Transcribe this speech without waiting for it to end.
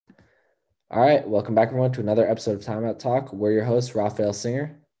All right, welcome back everyone to another episode of Timeout Talk. We're your hosts, Raphael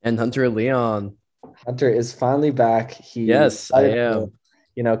Singer. And Hunter Leon. Hunter is finally back. He Yes, I decided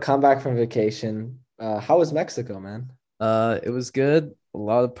to, am. come back from vacation. How was Mexico, man? It was good. A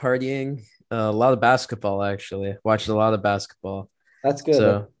lot of partying, a lot of basketball actually. Watched a lot of basketball. That's good.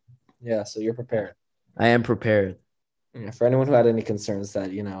 So Yeah, so you're yeah, prepared. I am prepared. Yeah, for anyone who had any concerns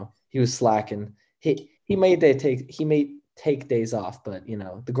that, he was slacking, he may take days off, but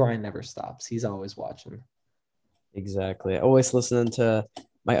the grind never stops. He's always watching. Exactly. Always listening to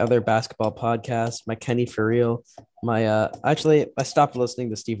my other basketball podcast, my Kenny for real. My actually I stopped listening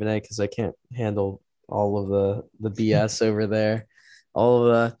to Stephen A because I can't handle all of the BS over there. All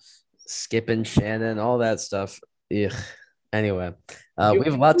of the Skip and Shannon, all that stuff. Ugh. Anyway, If you we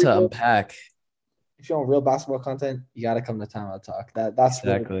have a lot to real, unpack. if you want real basketball content, you got to come to Timeout Talk. That's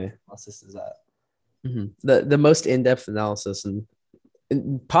where the Exactly. analysis is at. The most in-depth analysis and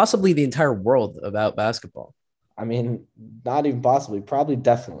possibly the entire world about basketball. I mean, not even possibly, probably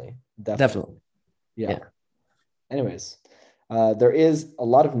definitely. Definitely. Yeah. Yeah. Anyways, there is a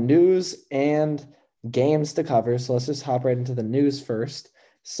lot of news and games to cover. So let's just hop right into the news first.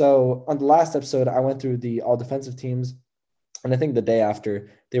 So on the last episode, I went through the all defensive teams, and I think the day after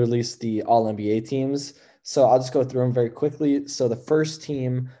they released the all NBA teams. So I'll just go through them very quickly. So the first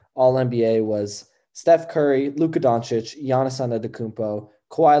team all NBA was Steph Curry, Luka Doncic, Giannis Antetokounmpo,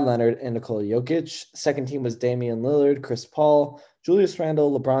 Kawhi Leonard, and Nikola Jokic. Second team was Damian Lillard, Chris Paul, Julius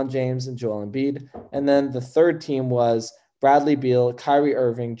Randle, LeBron James, and Joel Embiid. And then the third team was Bradley Beal, Kyrie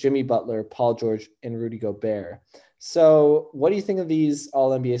Irving, Jimmy Butler, Paul George, and Rudy Gobert. So, what do you think of these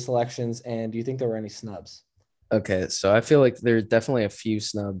All NBA selections, and do you think there were any snubs? Okay. So I feel like there's definitely a few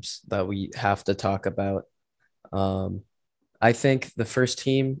snubs that we have to talk about. Um, I think the first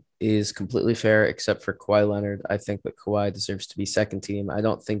team is completely fair except for Kawhi Leonard. I think that Kawhi deserves to be second team. I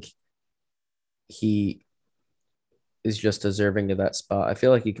don't think he is just deserving of that spot. I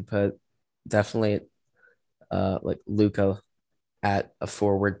feel like you could put definitely like Luca at a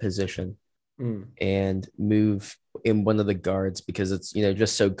forward position Mm. and move in one of the guards because it's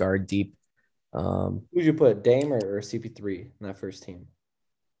just so guard deep. Who'd you put, Dame or CP3 in that first team?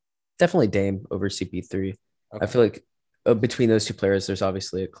 Definitely Dame over CP3. I Okay. feel like between those two players, there's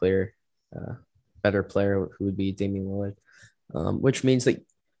obviously a clear uh, better player who would be Damian Lillard, which means that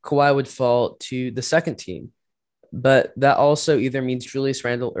Kawhi would fall to the second team. But that also either means Julius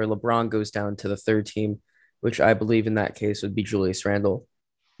Randle or LeBron goes down to the third team, which I believe in that case would be Julius Randle.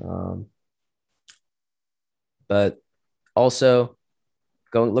 Um, but also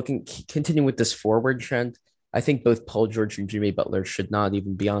continuing with this forward trend, I think both Paul George and Jimmy Butler should not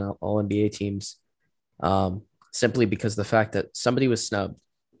even be on all NBA teams, simply because the fact that somebody was snubbed,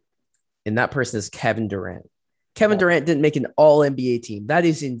 and that person is Kevin Durant. Kevin That, Durant didn't make an all NBA team. That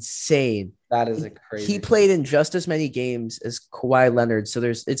is insane. that is a He crazy. played in just as many games as Kawhi Leonard. So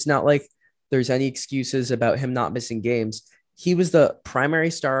it's not like there's any excuses about him not missing games. He was the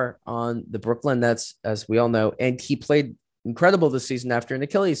primary star on the Brooklyn Nets, as we all know, and he played incredible this season after an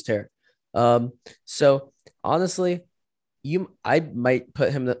Achilles tear. So honestly, I might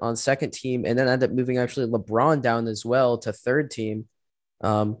put him on second team and then end up moving actually LeBron down as well to third team.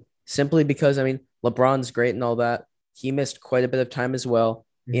 Simply because I mean LeBron's great and all that. He missed quite a bit of time as well,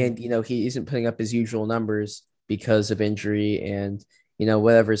 Mhm. and he isn't putting up his usual numbers because of injury and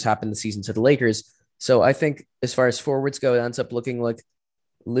whatever's happened this season to the Lakers. So I think as far as forwards go, it ends up looking like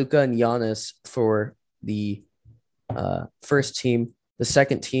Luka and Giannis for the first team. The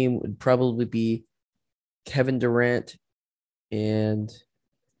second team would probably be Kevin Durant and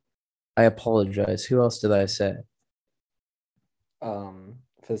I apologize. Who else did I say?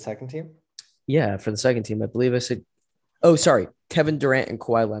 For the second team? Yeah, for the second team, I believe I said. Oh, sorry, Kevin Durant and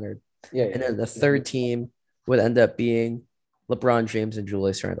Kawhi Leonard. Yeah, And yeah, then the yeah. third team would end up being LeBron James and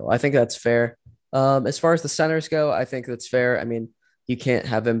Julius Randle. I think that's fair. As far as the centers go, I think that's fair. I mean, you can't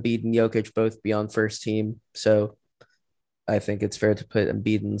have Embiid and Jokic both be on first team, so I think it's fair to put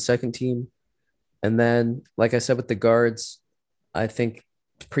Embiid in the second team. And then, like I said, with the guards, I think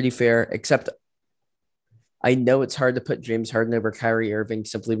it's pretty fair. Except I know it's hard to put James Harden over Kyrie Irving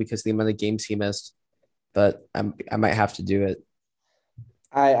simply because the amount of games he missed, but I might have to do it.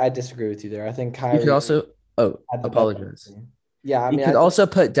 I disagree with you there. I think You could Kyrie also, oh, had the best. apologize. Yeah, I You mean, could I think also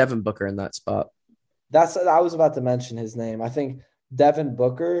put Devin Booker in that spot. I was about to mention his name. I think Devin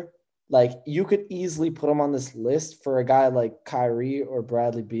Booker, like you could easily put him on this list for a guy like Kyrie or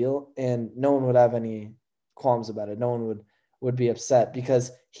Bradley Beal, and no one would have any qualms about it. No one would be upset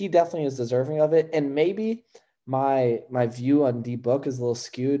because he definitely is deserving of it. And maybe my view on D Book is a little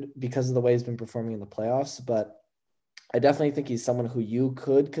skewed because of the way he's been performing in the playoffs, but I definitely think he's someone who you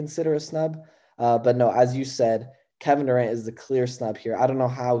could consider a snub. But no, as you said, Kevin Durant is the clear snub here. I don't know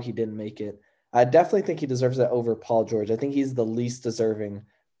how he didn't make it. I definitely think he deserves it over Paul George. I think he's the least deserving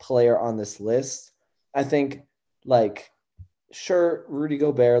player on this list. I think, like, sure, Rudy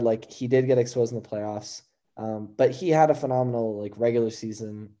Gobert, like, he did get exposed in the playoffs, but he had a phenomenal, like, regular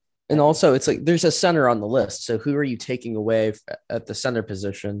season. And also, it's like there's a center on the list. So who are you taking away at the center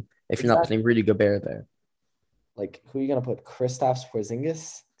position if you're not Exactly. putting Rudy Gobert there? Like, who are you gonna put? Kristaps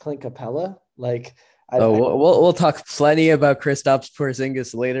Porzingis, Clint Capella? Like, Oh, I we'll talk plenty about Kristaps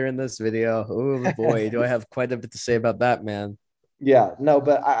Porzingis later in this video. Oh boy, do I have quite a bit to say about that man. yeah, no,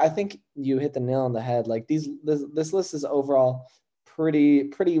 but I think you hit the nail on the head. Like, this list is overall pretty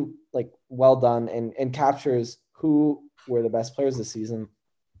like well done and captures who were the best players this season.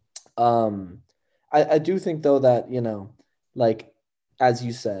 Um, I do think though that, like, as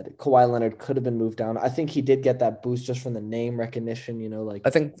you said, Kawhi Leonard could have been moved down. I think he did get that boost just from the name recognition, like, I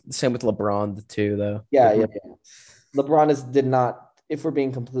think same with LeBron too, though. yeah, Like, yeah, yeah. LeBron did not, if we're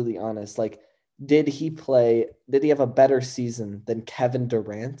being completely honest, like, did he have a better season than Kevin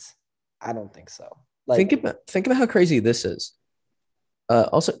Durant? I don't think so. Like, think about how crazy this is.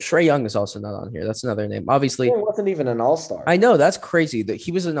 Also, Trey Young is also not on here. That's another name. he Obviously, wasn't even an I all-star. know that's crazy that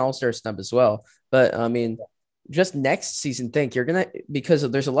he was an All Star snub as well. But I mean, just next season, think you're gonna because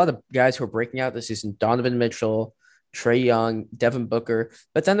there's a lot of guys who are breaking out this season. Donovan Mitchell, Trey Young, Devin Booker.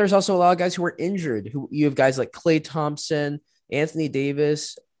 But then there's also a lot of guys who are injured. Who you have guys like Klay Thompson, Anthony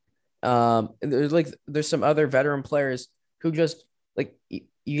Davis. And there's some other veteran players who just like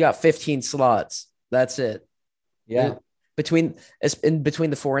you got 15 slots. That's it. Yeah. Between in between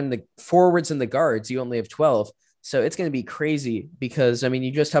the four and the forwards and the guards, you only have 12. So it's going to be crazy because I mean,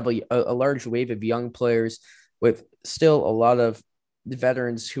 you just have a large wave of young players with still a lot of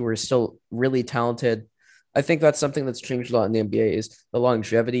veterans who are still really talented. I think that's something that's changed a lot in the NBA is the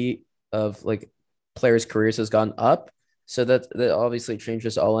longevity of like players' careers has gone up. So that obviously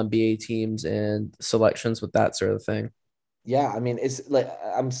changes all NBA teams and selections with that sort of thing. Yeah, I mean, it's like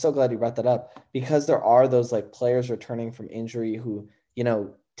I'm so glad you brought that up because there are those like players returning from injury who,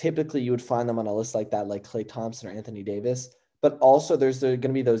 typically you would find them on a list like that, like Klay Thompson or Anthony Davis. But also there's going to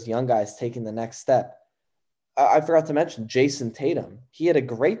be those young guys taking the next step. I forgot to mention Jason Tatum. He had a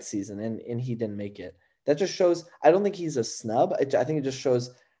great season and he didn't make it. That just shows, I don't think he's a snub. I think it just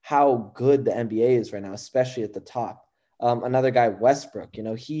shows how good the NBA is right now, especially at the top. Another guy, Westbrook,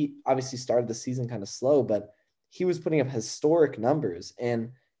 he obviously started the season kind of slow, but he was putting up historic numbers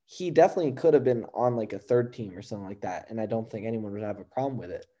and he definitely could have been on like a third team or something like that. And I don't think anyone would have a problem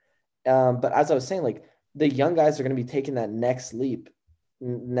with it. But as I was saying, like the young guys are going to be taking that next leap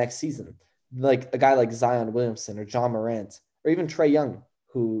next season. Like a guy like Zion Williamson or John Morant or even Trey Young,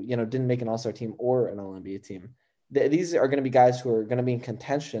 who didn't make an All-Star team or an All-NBA team. These are going to be guys who are going to be in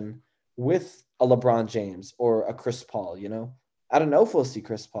contention with a LeBron James or a Chris Paul. I don't know if we'll see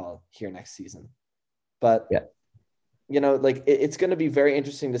Chris Paul here next season, but Yeah. like it's going to be very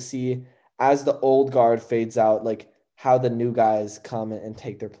interesting to see as the old guard fades out, like how the new guys come and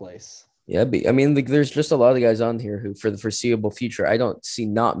take their place. Yeah, I mean, like, there's just a lot of guys on here who, for the foreseeable future, I don't see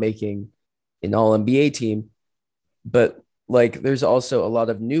not making an All NBA team. But like, there's also a lot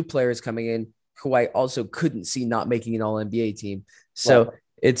of new players coming in who I also couldn't see not making an All NBA team. Right. So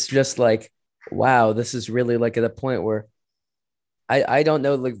it's just like, wow, this is really like at a point where I don't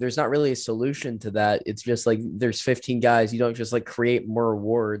know. Like, there's not really a solution to that. It's just like there's 15 guys. You don't just like create more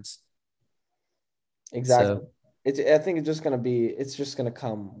awards. Exactly. So I think it's just gonna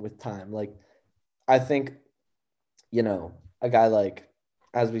come with time. Like I think, a guy like,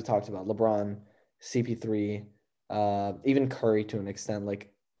 as we talked about, LeBron, CP3, even Curry to an extent,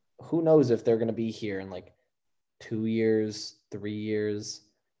 like who knows if they're gonna be here in like 2 years, 3 years.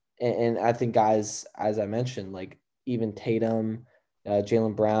 And I think guys, as I mentioned, like even Tatum,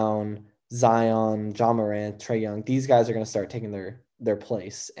 Jalen Brown, Zion, John Morant, Trey Young, these guys are gonna start taking their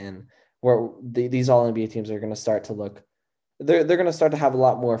place and where these all NBA teams are going to start to look, they're going to start to have a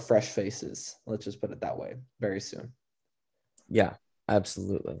lot more fresh faces. Let's just put it that way very soon. yeah,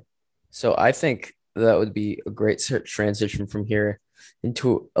 absolutely. So I think that would be a great transition from here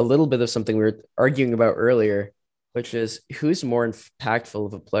into a little bit of something we were arguing about earlier, which is who's more impactful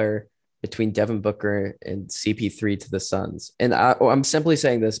of a player between Devin Booker and CP3 to the Suns. And I'm simply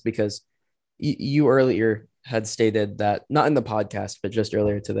saying this because you earlier had stated that, not in the podcast, but just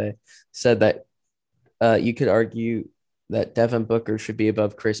earlier today, said that you could argue that Devin Booker should be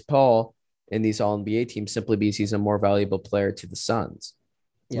above Chris Paul in these All NBA teams simply because he's a more valuable player to the Suns.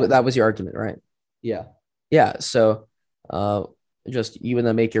 But Yes. that was your argument, right? Yeah. Yeah. So, uh, just you want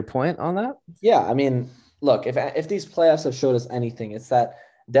to make your point on that? Yeah. I mean, look, if these playoffs have showed us anything, it's that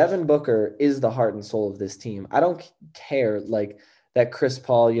Devin Booker is the heart and soul of this team. I don't care like that Chris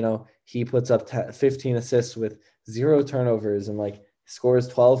Paul, he puts up 15 assists with zero turnovers and like scores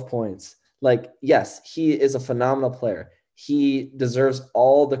 12 points. Like, yes, he is a phenomenal player. He deserves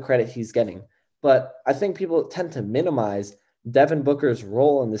all the credit he's getting. But I think people tend to minimize Devin Booker's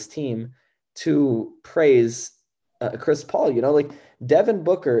role in this team to praise Chris Paul. Like Devin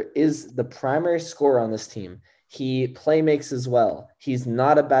Booker is the primary scorer on this team. He play makes as well. He's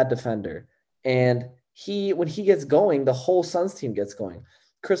not a bad defender. And when he gets going, the whole Suns team gets going.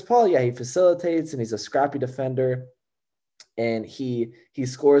 Chris Paul, yeah, he facilitates and he's a scrappy defender and he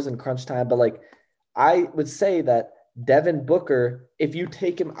scores in crunch time. But like I would say that Devin Booker, if you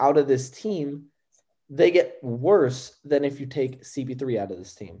take him out of this team, they get worse than if you take CP3 out of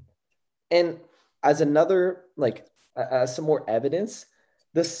this team. And as another, like, some more evidence,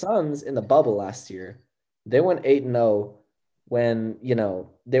 the Suns in the bubble last year, they went 8-0 when,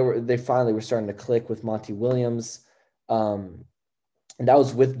 they finally were starting to click with Monty Williams. And that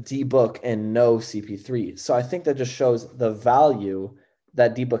was with D-Book and no CP3. So I think that just shows the value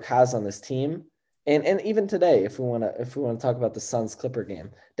that D-Book has on this team. And even today, if we want to talk about the Suns Clipper game,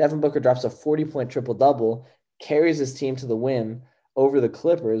 Devin Booker drops a 40-point triple double, carries his team to the win over the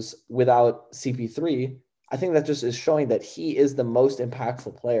Clippers without CP3. I think that just is showing that he is the most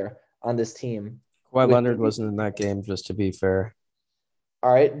impactful player on this team. Kawhi Leonard wasn't in that game, just to be fair.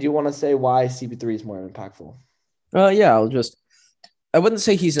 All right. Do you want to say why CP3 is more impactful? Yeah, I wouldn't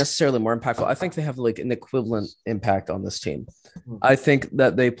say he's necessarily more impactful. I think they have like an equivalent impact on this team. I think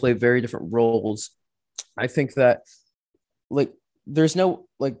that they play very different roles. I think that like there's no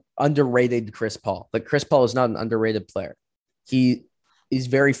like underrated Chris Paul. Like Chris Paul is not an underrated player. He is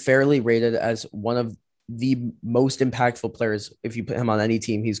very fairly rated as one of the most impactful players. If you put him on any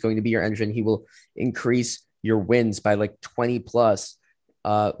team, he's going to be your engine. He will increase your wins by like 20 plus.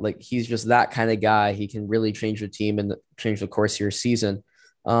 Like he's just that kind of guy. He can really change your team and change the course of your season.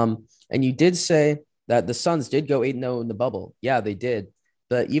 And you did say that the Suns did go 8-0 in the bubble. Yeah, they did.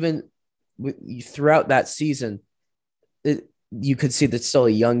 But even throughout that season, you could see that it's still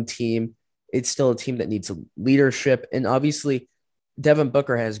a young team. It's still a team that needs leadership. And obviously, Devin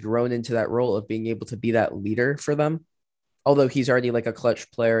Booker has grown into that role of being able to be that leader for them. Although he's already like a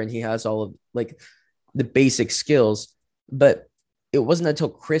clutch player and he has all of like the basic skills. But it wasn't until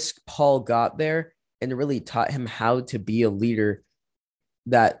Chris Paul got there and really taught him how to be a leader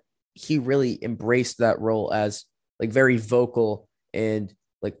that he really embraced that role as like very vocal. And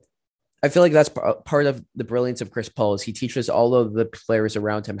like I feel like that's part of the brilliance of Chris Paul is he teaches all of the players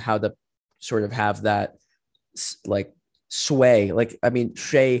around him how to sort of have that like sway. Like, I mean,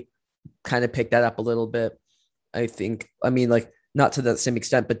 Shea kind of picked that up a little bit. I think, I mean, like not to that same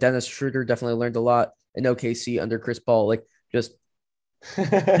extent, but Dennis Schroeder definitely learned a lot in OKC under Chris Paul. Like just Sorry,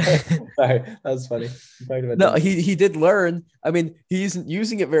 that was funny. No, he did learn. I mean, he isn't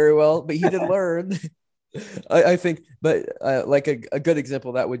using it very well, but he did learn. I think, but like a good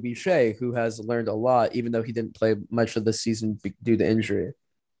example that would be Shea, who has learned a lot, even though he didn't play much of the season due to injury.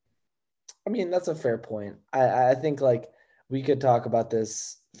 I mean, that's a fair point. I think like we could talk about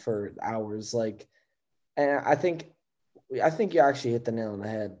this for hours. Like, and I think you actually hit the nail on the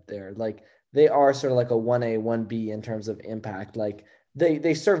head there. Like they are sort of like a 1A, 1B in terms of impact. Like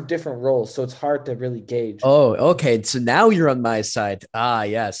they serve different roles, so it's hard to really gauge. Oh, okay. So now you're on my side. Ah,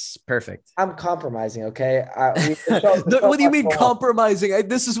 yes, perfect. I'm compromising, okay? What do you mean compromising?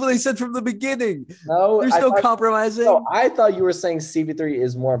 This is what I said from the beginning. No, there's no compromising. No, I thought you were saying CP3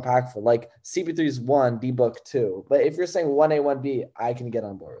 is more impactful. Like CP3 is 1, D-Book 2. But if you're saying 1A, 1B, I can get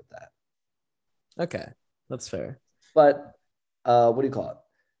on board with that. Okay, that's fair. But what do you call it?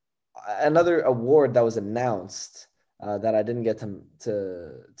 Another award that was announced that I didn't get to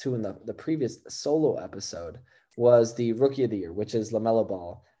in the previous solo episode was the Rookie of the Year, which is LaMelo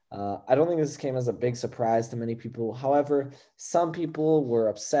Ball. I don't think this came as a big surprise to many people. However, some people were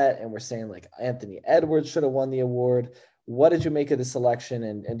upset and were saying like Anthony Edwards should have won the award. What did you make of the selection,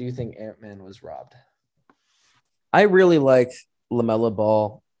 and do you think Ant-Man was robbed? I really like LaMelo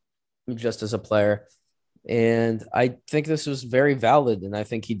Ball just as a player, and I think this was very valid, and I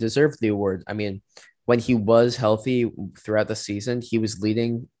think he deserved the award. I mean, when he was healthy throughout the season, he was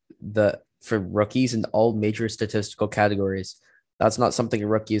leading for rookies in all major statistical categories. That's not something a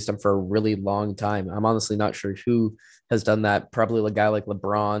rookie has done for a really long time. I'm honestly not sure who has done that. Probably a guy like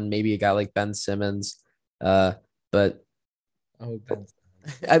LeBron, maybe a guy like Ben Simmons. But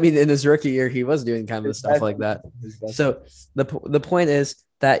I mean, in his rookie year, he was doing kind of stuff like that. So the point is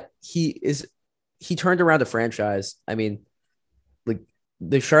that he turned around a franchise. I mean, like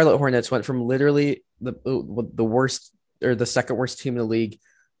the Charlotte Hornets went from literally the worst or the second worst team in the league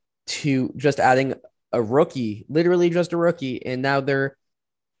to just adding a rookie, literally just a rookie, and now they're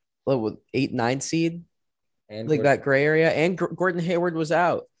what, 8, 9 seed, And like Gordon. that gray area, and Gordon Hayward was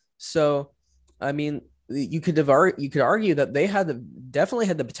out. So, I mean, you could argue that they definitely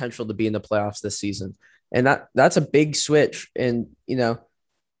had the potential to be in the playoffs this season, and that's a big switch, and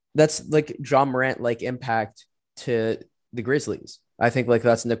that's like John Morant like impact to the Grizzlies. I think like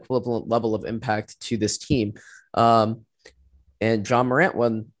that's an equivalent level of impact to this team. Um, and John Morant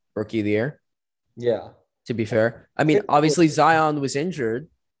won Rookie of the Year. Yeah. To be fair, I I mean, think obviously Zion was injured.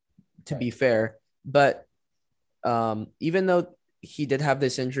 To right. be fair, but even though he did have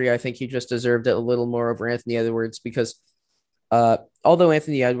this injury, I think he just deserved it a little more over Anthony Edwards because although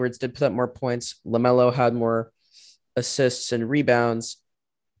Anthony Edwards did put up more points, LaMelo had more assists and rebounds,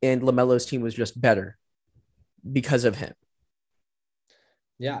 and LaMelo's team was just better because of him.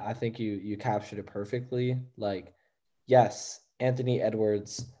 Yeah, I think you captured it perfectly. Like, yes, Anthony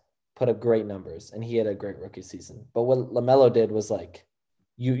Edwards put up great numbers and he had a great rookie season. But what LaMelo did was like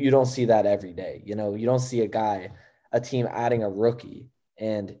you don't see that every day. You don't see a team adding a rookie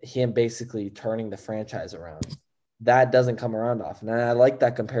and him basically turning the franchise around. That doesn't come around often. And I like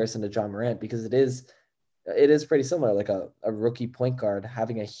that comparison to John Morant because it is pretty similar, like a rookie point guard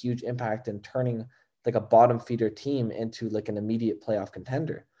having a huge impact and turning like a bottom feeder team into like an immediate playoff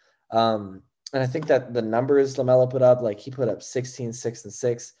contender. And I think that the numbers LaMelo put up, like he put up 16, 6, and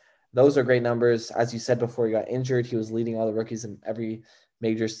 6. Those are great numbers. As you said before he got injured, he was leading all the rookies in every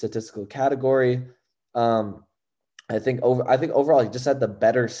major statistical category. Um, I think overall he just had the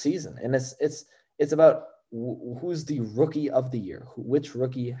better season, and it's about who's the rookie of the year, which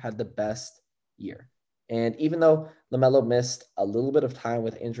rookie had the best year. And even though LaMelo missed a little bit of time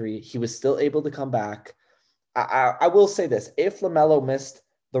with injury, he was still able to come back. I will say this: if LaMelo missed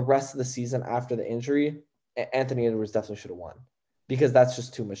the rest of the season after the injury, Anthony Edwards definitely should have won because that's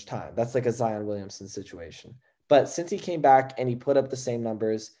just too much time. That's like a Zion Williamson situation. But since he came back and he put up the same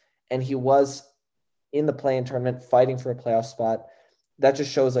numbers and he was in the play-in tournament fighting for a playoff spot, that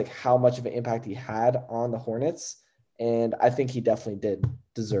just shows like how much of an impact he had on the Hornets. And I think he definitely did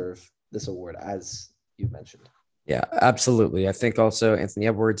deserve this award, as you mentioned. Yeah, absolutely. I think also Anthony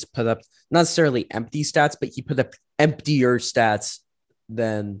Edwards put up not necessarily empty stats, but he put up emptier stats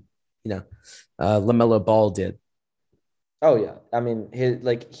than LaMelo Ball did. Oh yeah, I mean,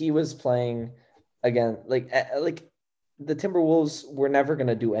 he was playing again, like the Timberwolves were never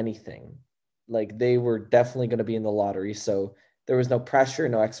gonna do anything. Like they were definitely gonna be in the lottery, so there was no pressure,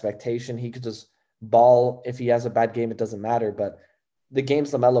 no expectation. He could just ball. If he has a bad game, it doesn't matter. But the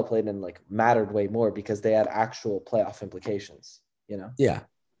games Lamelo played in like mattered way more because they had actual playoff implications. You know. Yeah.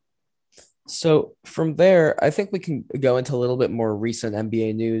 So from there, I think we can go into a little bit more recent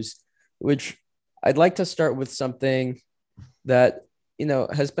NBA news, which I'd like to start with something that,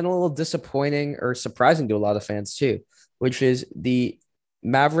 has been a little disappointing or surprising to a lot of fans too, which is the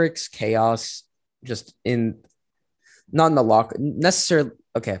Mavericks chaos just in not in the locker necessarily.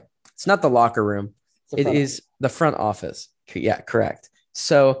 Okay. It's not the locker room. It's a It front is the front office. Yeah, correct.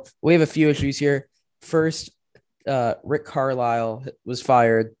 So we have a few issues here. First, Rick Carlisle was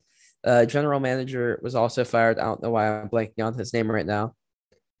fired. General manager was also fired. I don't know why I'm blanking on his name right now.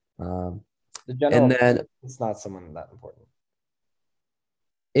 Um, the and general. then It's not someone that important.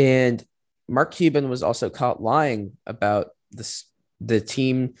 and Mark Cuban was also caught lying about the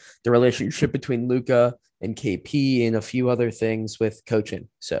team, the relationship between Luca and KP, and a few other things with coaching.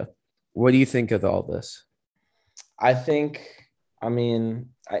 So, what do you think of all this? I think, I mean,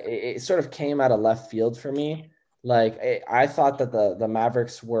 it sort of came out of left field for me. Like I thought that the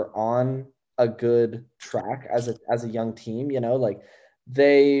Mavericks were on a good track as a young team. Like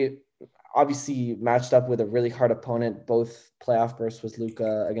they obviously matched up with a really hard opponent. Both playoff bursts was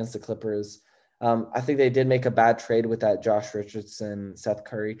Luca against the Clippers. I think they did make a bad trade with that Josh Richardson Seth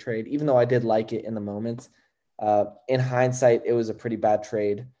Curry trade, even though I did like it in the moment. In hindsight, it was a pretty bad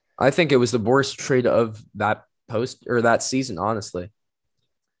trade. I think it was the worst trade of that post or that season, honestly.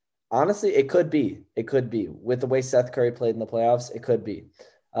 Honestly, it could be. It could be with the way Seth Curry played in the playoffs. It could be,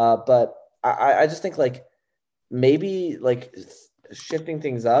 but I just think like maybe like shifting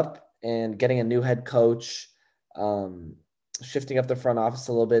things up and getting a new head coach, um, shifting up the front office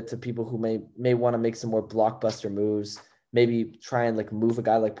a little bit to people who may want to make some more blockbuster moves. Maybe try and like move a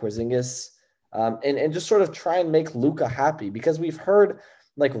guy like Porzingis, and just sort of try and make Luca happy because we've heard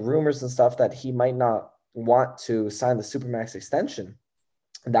like rumors and stuff that he might not want to sign the supermax extension.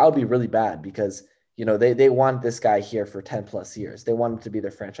 And that would be really bad because they want this guy here for 10 plus years. They want him to be their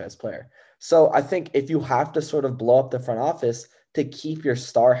franchise player. So I think if you have to sort of blow up the front office to keep your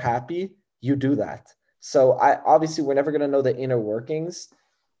star happy, you do that. So I obviously we're never going to know the inner workings,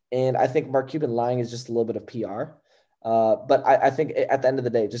 and I think Mark Cuban lying is just a little bit of PR. But I think at the end of the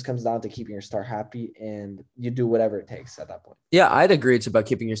day, it just comes down to keeping your star happy, and you do whatever it takes at that point. Yeah, I'd agree it's about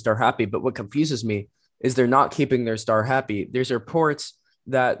keeping your star happy, but what confuses me is they're not keeping their star happy. There's reports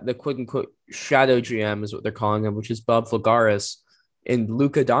that the quote unquote shadow GM is what they're calling him, which is Bob Vulgaris and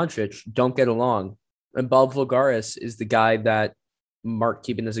Luka Doncic don't get along. And Bob Vulgaris is the guy that Mark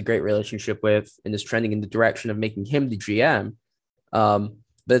Cuban has a great relationship with and is trending in the direction of making him the GM.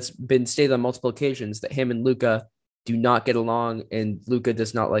 That's been stated on multiple occasions that him and Luka do not get along, and Luka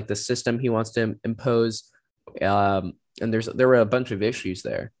does not like the system he wants to impose. And there were a bunch of issues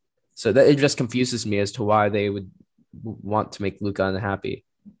there, so that it just confuses me as to why they would want to make Luka unhappy.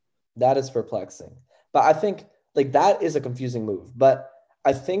 That is perplexing. But I think like that is a confusing move. But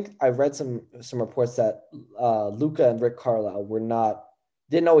I think I read some reports that Luca and Rick Carlisle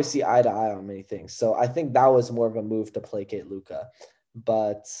didn't always see eye to eye on many things. So I think that was more of a move to placate Luca.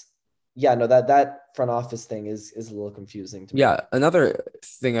 But yeah, no, that front office thing is a little confusing to me. Yeah, another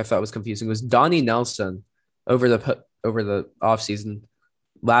thing I thought was confusing was Donnie Nelson over the offseason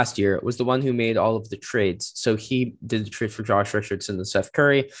last year was the one who made all of the trades. So he did the trade for Josh Richardson and Seth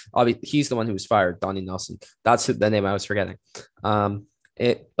Curry. Obviously, he's the one who was fired, Donnie Nelson. That's the name I was forgetting.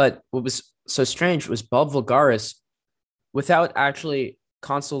 But what was so strange was Bob Vulgaris, without actually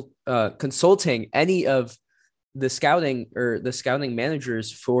consulting any of the scouting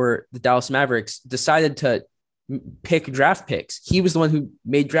managers for the Dallas Mavericks, decided to pick draft picks. He was the one who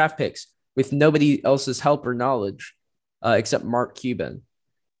made draft picks with nobody else's help or knowledge, except Mark Cuban,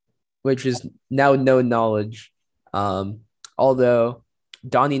 which is now no knowledge. Although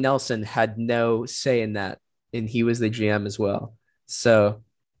Donnie Nelson had no say in that, and he was the GM as well. So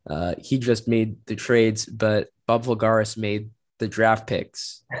he just made the trades, but Bob Vulgaris made the draft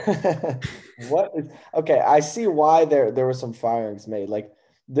picks. Okay? I see why there were some firings made. Like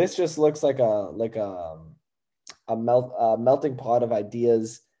this just looks like a melting pot of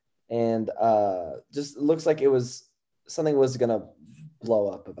ideas, and just looks like it was something was gonna blow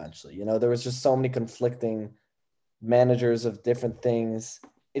up eventually. There was just so many conflicting managers of different things.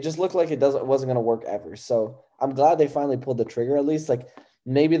 It just looked like it wasn't gonna work ever. So I'm glad they finally pulled the trigger. At least like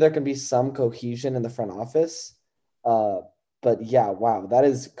maybe there can be some cohesion in the front office. But yeah, wow, that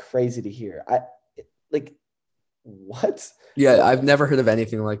is crazy to hear. Like what? Yeah, I've never heard of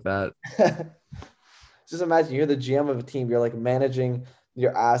anything like that. Just imagine you're the GM of a team. You're like managing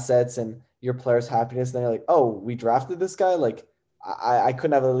your assets and your players' happiness. And then you're like, oh, we drafted this guy. Like, I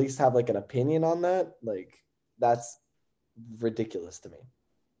couldn't have at least have like an opinion on that. Like, that's ridiculous to me.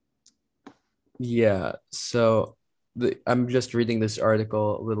 Yeah. So I'm just reading this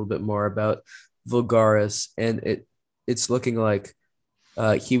article a little bit more about Vulgaris, and it's looking like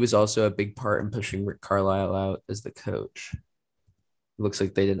he was also a big part in pushing Rick Carlisle out as the coach. Looks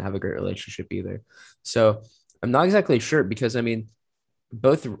like they didn't have a great relationship either. So I'm not exactly sure because I mean,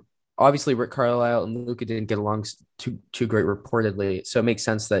 both obviously Rick Carlisle and Luka didn't get along too great reportedly. So it makes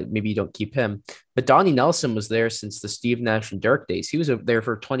sense that maybe you don't keep him. But Donnie Nelson was there since the Steve Nash and Dirk days. He was there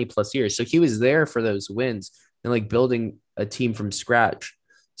for 20 plus years. So he was there for those wins and like building a team from scratch.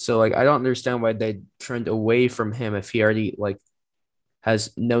 So like I don't understand why they turned away from him if he already like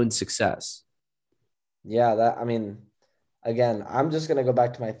has known success. Yeah, I mean, again, I'm just gonna go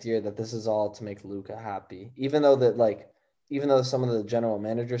back to my theory that this is all to make Luca happy. Even though some of the general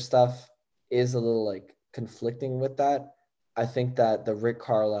manager stuff is a little like conflicting with that, I think that the Rick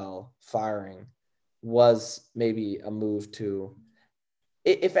Carlisle firing was maybe a move to,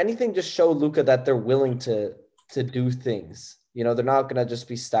 if anything, just show Luca that they're willing to do things. They're not gonna just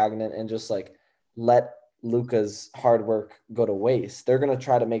be stagnant and just like let Luca's hard work go to waste. They're gonna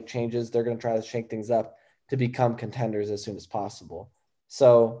try to make changes. They're gonna try to shake things up to become contenders as soon as possible.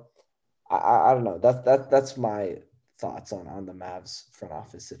 So I don't know. That's my thoughts on the Mavs front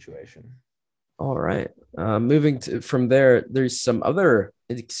office situation. All right. Moving from there, there's some other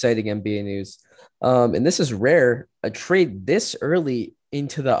exciting NBA news. And this is rare, a trade this early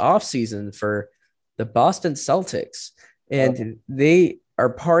into the offseason for the Boston Celtics. And they are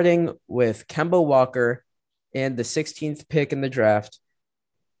parting with Kemba Walker and the 16th pick in the draft.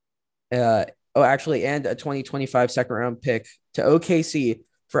 And a 2025 second round pick to OKC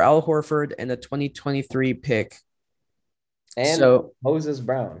for Al Horford and a 2023 pick. And Moses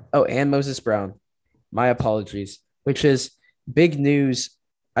Brown. Oh, and Moses Brown. My apologies, which is big news.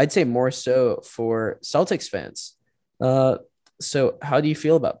 I'd say more so for Celtics fans. So how do you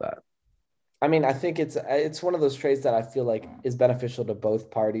feel about that? I mean, I think it's one of those trades that I feel like is beneficial to both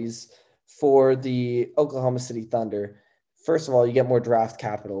parties. For the Oklahoma City Thunder, first of all, you get more draft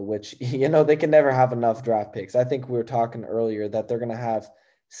capital, which they can never have enough draft picks. I think we were talking earlier that they're going to have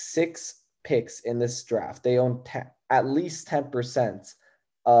 6 picks in this draft. They own at least 10%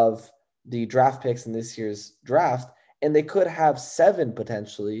 of the draft picks in this year's draft, and they could have 7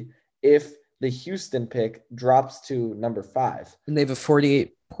 potentially if the Houston pick drops to number 5. And they have a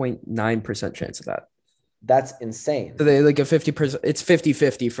 48.9% chance of that. That's insane. So they like a 50%, it's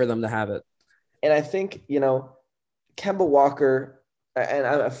 50-50 for them to have it. And I think, Kemba Walker,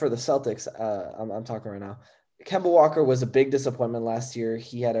 and for the Celtics, I'm talking right now. Kemba Walker was a big disappointment last year.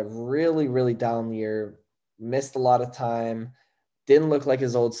 He had a really, really down year, missed a lot of time, didn't look like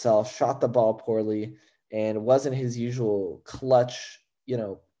his old self, shot the ball poorly, and wasn't his usual clutch,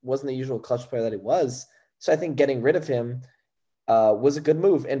 wasn't the usual clutch player that he was. So I think getting rid of him was a good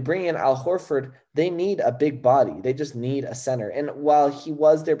move. And bringing in Al Horford, they need a big body. They just need a center. And while he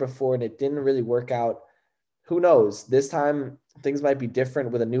was there before and it didn't really work out, who knows? This time things might be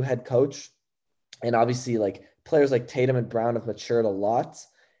different with a new head coach. And obviously, like players like Tatum and Brown have matured a lot.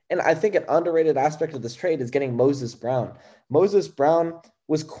 And I think an underrated aspect of this trade is getting Moses Brown. Moses Brown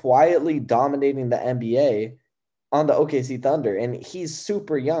was quietly dominating the NBA on the OKC Thunder, and he's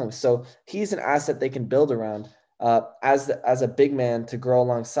super young. So he's an asset they can build around as a big man to grow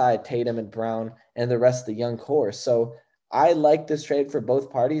alongside Tatum and Brown and the rest of the young core. So I like this trade for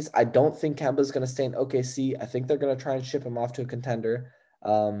both parties. I don't think Kemba's going to stay in OKC. I think they're going to try and ship him off to a contender.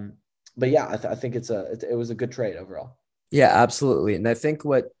 But yeah, I think it was a good trade overall. Yeah, absolutely. And I think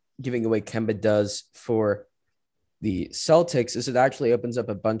what giving away Kemba does for the Celtics is it actually opens up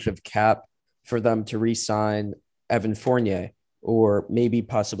a bunch of cap for them to re-sign Evan Fournier or maybe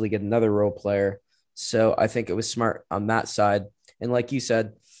possibly get another role player. So I think it was smart on that side. And like you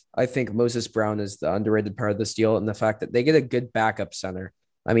said, I think Moses Brown is the underrated part of this deal, and the fact that they get a good backup center.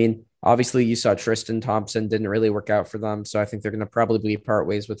 I mean, obviously you saw Tristan Thompson didn't really work out for them. So I think they're going to probably part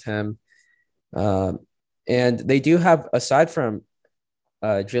ways with him. And they do have, aside from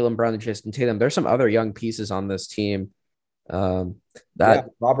Jaylen Brown and Jason Tatum, there's some other young pieces on this team.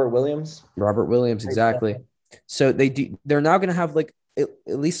 Robert Williams. Robert Williams, exactly. So they're now going to have like at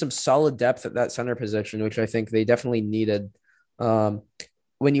least some solid depth at that center position, which I think they definitely needed.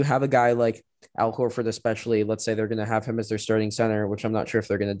 When you have a guy like Al Horford, especially, let's say they're going to have him as their starting center, which I'm not sure if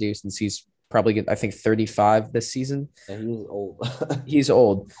they're going to do since he's probably, I think, 35 this season. And he's old. He's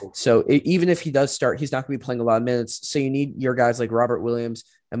old. So even if he does start, he's not going to be playing a lot of minutes. So you need your guys like Robert Williams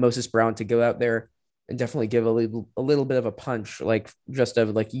and Moses Brown to go out there and definitely give a little bit of a punch, like just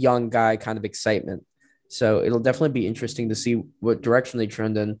of like young guy kind of excitement. So it'll definitely be interesting to see what direction they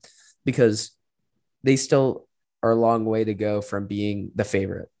trend in, because they still are a long way to go from being the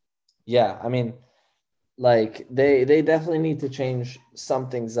favorite. Yeah, I mean, like they definitely need to change some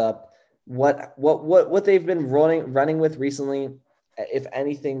things up. What they've been running with recently, if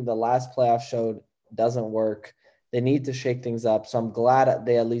anything, the last playoff showed doesn't work. They need to shake things up. So I'm glad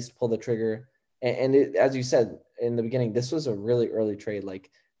they at least pull the trigger. And as you said in the beginning, this was a really early trade. Like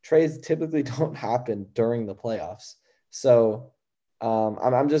trades typically don't happen during the playoffs. So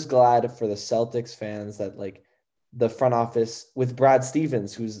I'm just glad for the Celtics fans that like the front office with Brad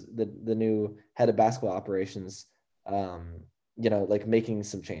Stevens, who's the new head of basketball operations, like making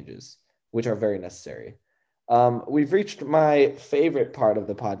some changes, which are very necessary. We've reached my favorite part of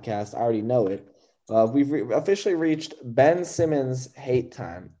the podcast. I already know it. We've officially reached Ben Simmons hate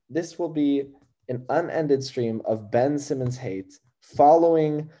time. This will be an unended stream of Ben Simmons hate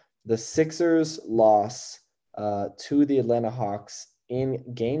following the Sixers loss to the Atlanta Hawks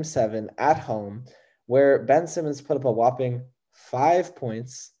in Game 7 at home, where Ben Simmons put up a whopping 5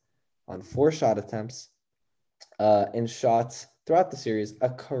 points on 4 shot attempts in shots throughout the series,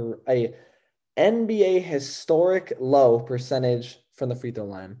 a NBA historic low percentage from the free throw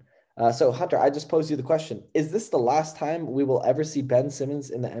line. So, Hunter, I just posed you the question. Is this the last time we will ever see Ben Simmons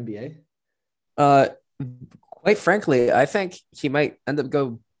in the NBA? Quite frankly, I think he might end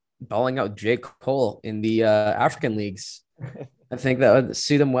up balling out J. Cole in the African leagues. I think that would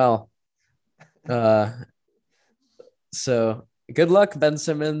suit him well. So good luck, Ben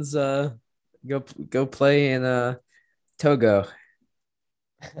Simmons. Go play in Togo.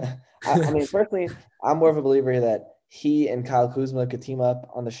 I mean, personally, I'm more of a believer that he and Kyle Kuzma could team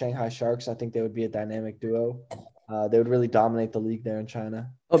up on the Shanghai Sharks. I think they would be a dynamic duo. They would really dominate the league there in China.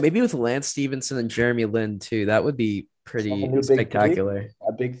 Oh, maybe with Lance Stevenson and Jeremy Lin too. That would be pretty spectacular.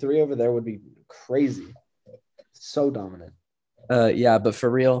 A big three over there would be crazy. So dominant. Yeah, but for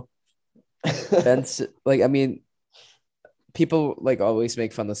real, Ben's like, I mean, people like always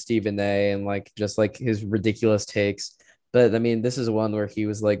make fun of Stephen A and like just like his ridiculous takes. But I mean, this is one where he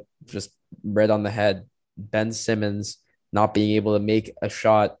was like just red on the head. Ben Simmons not being able to make a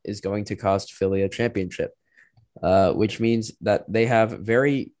shot is going to cost Philly a championship, which means that they have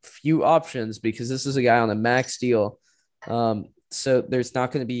very few options because this is a guy on a max deal. So there's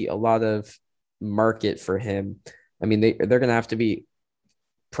not going to be a lot of market for him. I mean, they're going to have to be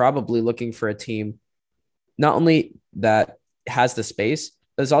probably looking for a team not only that has the space,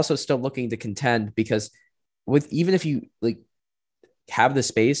 but is also still looking to contend because with even if you like have the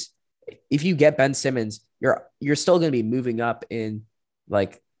space, if you get Ben Simmons, you're still going to be moving up in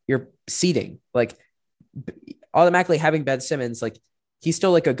like your seating. Like automatically having Ben Simmons, like he's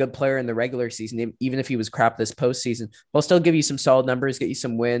still like a good player in the regular season, even if he was crap this postseason. He'll still give you some solid numbers, get you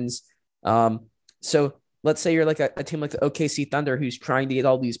some wins. So let's say you're like a team like the OKC Thunder who's trying to get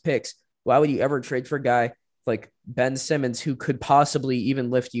all these picks. Why would you ever trade for a guy like Ben Simmons who could possibly even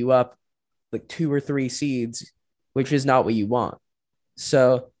lift you up like 2 or 3 seeds, which is not what you want?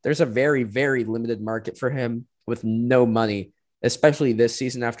 So there's a very, very limited market for him with no money, especially this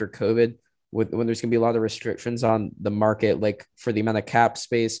season after COVID, when there's gonna be a lot of restrictions on the market, like for the amount of cap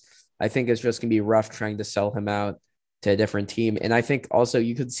space. I think it's just gonna be rough trying to sell him out to a different team. And I think also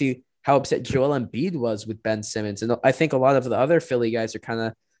you could see how upset Joel Embiid was with Ben Simmons. And I think a lot of the other Philly guys are kind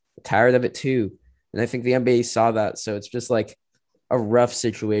of tired of it too. And I think the NBA saw that. So it's just like a rough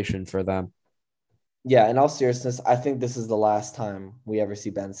situation for them. Yeah, in all seriousness, I think this is the last time we ever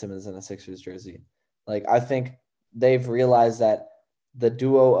see Ben Simmons in a Sixers jersey. Like, I think they've realized that the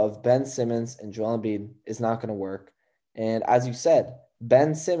duo of Ben Simmons and Joel Embiid is not going to work. And as you said,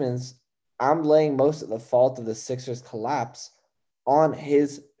 Ben Simmons, I'm laying most of the fault of the Sixers collapse on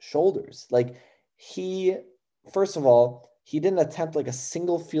his shoulders. Like, he, first of all, he didn't attempt like a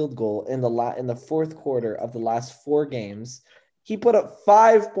single field goal in the fourth quarter of the last 4 games. He put up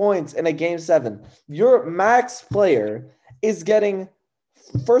 5 points in a game 7. Your max player is getting,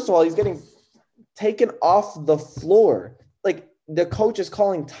 first of all, he's getting taken off the floor. Like the coach is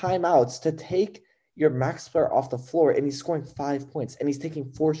calling timeouts to take your max player off the floor, and he's scoring 5 points, and he's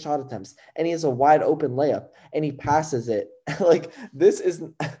taking 4 shot attempts, and he has a wide open layup, and he passes it. Like this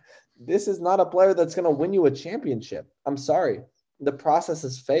is not a player that's going to win you a championship. I'm sorry. The process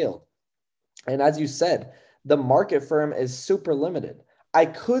has failed. And as you said, the market for him is super limited. I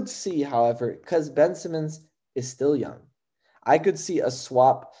could see, however, because Ben Simmons is still young, I could see a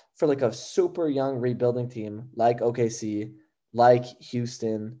swap for like a super young rebuilding team like OKC, like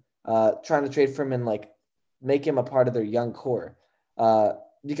Houston, trying to trade for him and like make him a part of their young core.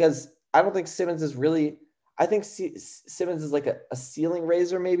 Because I don't think Simmons is really. I think Simmons is like a ceiling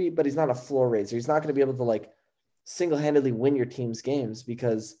raiser maybe, but he's not a floor raiser. He's not going to be able to like single-handedly win your team's games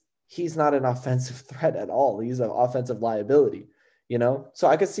because he's not an offensive threat at all. He's an offensive liability, you know? So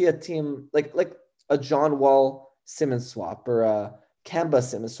I could see a team like a John Wall Simmons swap or a Kemba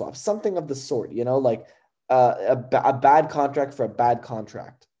Simmons swap, something of the sort, you know, like a bad contract for a bad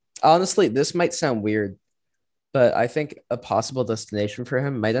contract. Honestly, this might sound weird, but I think a possible destination for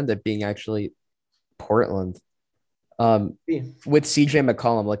him might end up being actually Portland. Um, Yeah. with CJ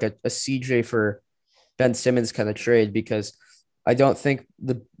McCollum, like a CJ for Ben Simmons kind of trade, because I don't think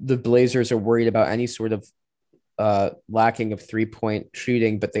the Blazers are worried about any sort of lacking of 3-point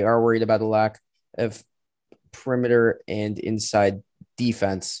shooting, but they are worried about a lack of perimeter and inside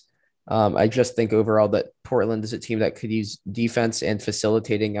defense. I just think overall that Portland is a team that could use defense and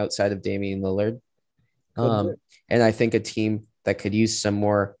facilitating outside of Damian Lillard. Could do. And I think a team that could use some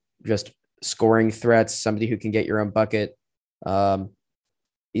more just scoring threats, somebody who can get your own bucket, um,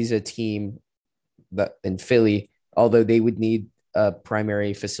 is a team that in Philly, although they would need a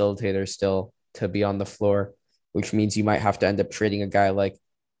primary facilitator still to be on the floor, which means you might have to end up trading a guy like,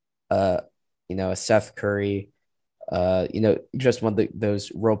 uh, a Seth Curry, just one of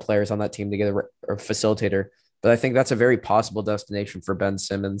those role players on that team to get a facilitator. But I think that's a very possible destination for Ben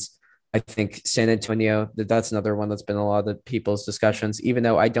Simmons. I think San Antonio, that's another one that's been a lot of people's discussions, even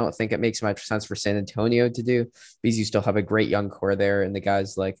though I don't think it makes much sense for San Antonio to do because you still have a great young core there and the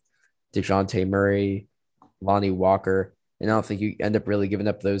guys like DeJounte Murray, Lonnie Walker. And I don't think you end up really giving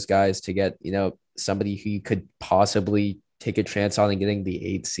up those guys to get, somebody who you could possibly take a chance on and getting the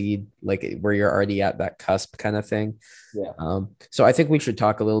 8 seed, like where you're already at that cusp kind of thing. Yeah. So I think we should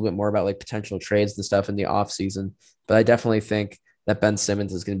talk a little bit more about like potential trades and stuff in the off season. But I definitely think that Ben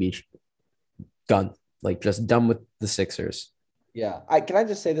Simmons is going to be done, like just done with the Sixers. Yeah. I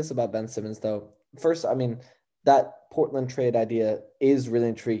just say this about Ben Simmons though. First, I mean, that Portland trade idea is really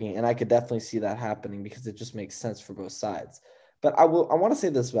intriguing, and I could definitely see that happening because it just makes sense for both sides. But I want to say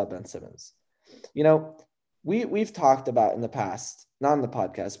this about Ben Simmons. You know, we've talked about in the past, not in the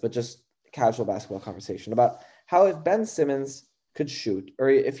podcast, but just casual basketball conversation about how if Ben Simmons could shoot or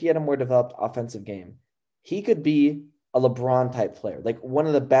if he had a more developed offensive game, he could be a LeBron type player, like one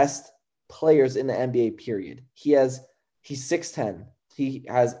of the best players in the NBA period. He's 6'10". He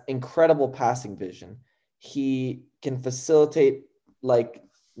has incredible passing vision. He can facilitate like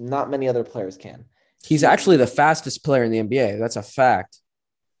not many other players can. He's He actually the fastest player in the NBA. That's a fact.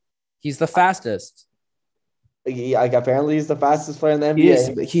 He's the fastest. apparently he's the fastest player in the He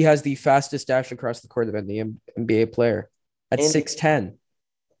NBA. is. He has the fastest dash across the court of any NBA player at And 6'10".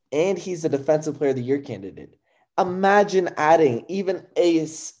 and he's a defensive player of the year candidate. Imagine adding even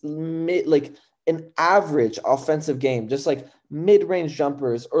like an average offensive game, just like mid-range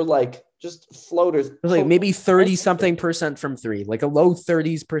jumpers or like just floaters, Like maybe 30 something percent from three, like a low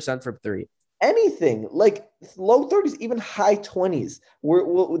 30s% from three. anything like low 30s, even high 20s,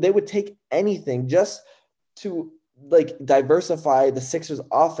 where they would take anything just to like diversify the Sixers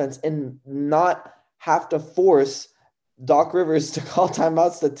offense and not have to force Doc Rivers to call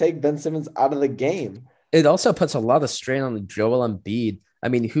timeouts to take Ben Simmons out of the game. It also puts a lot of strain on Joel Embiid. I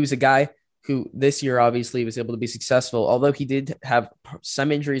mean, who's a guy who this year obviously was able to be successful, although he did have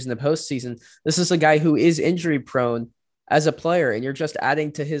some injuries in the postseason. This is a guy who is injury prone as a player, and you're just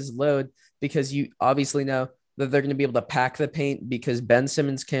adding to his load because you obviously know that they're going to be able to pack the paint because Ben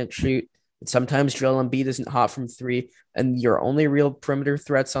Simmons can't shoot. And sometimes Joel Embiid isn't hot from three, and your only real perimeter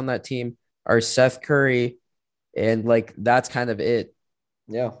threats on that team are Seth Curry, and like that's kind of it.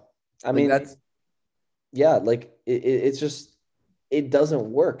 Yeah. I Like mean, that's yeah, like it's just it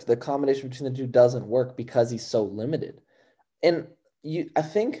doesn't work. The combination between the two doesn't work because he's so limited. And I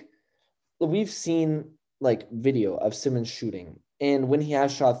think we've seen like video of Simmons shooting, and when he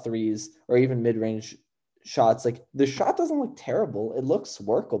has shot threes or even mid-range shots, like the shot doesn't look terrible. It looks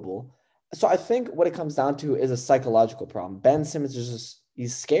workable. So I think what it comes down to is a psychological problem. Ben Simmons is just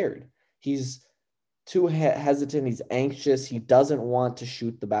he's scared. He's too hesitant. He's anxious. He doesn't want to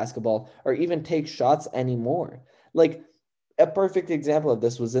shoot the basketball or even take shots anymore. Like a perfect example of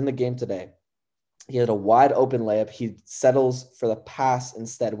this was in the game today. He had a wide open layup. He settles for the pass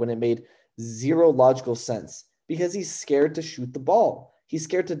instead when it made zero logical sense because he's scared to shoot the ball. He's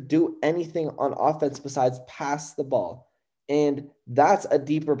scared to do anything on offense besides pass the ball. And that's a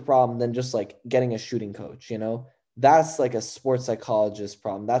deeper problem than just like getting a shooting coach, you know? That's like a sports psychologist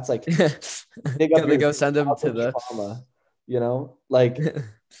problem. That's like dig up gonna your go send him to childhood trauma, you know? Like, the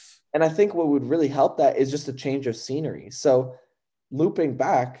and I think what would really help that is just a change of scenery. So looping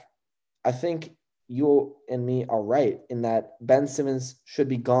back, I think you and me are right in that Ben Simmons should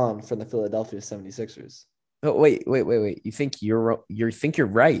be gone from the Philadelphia 76ers. Oh, wait. You think you're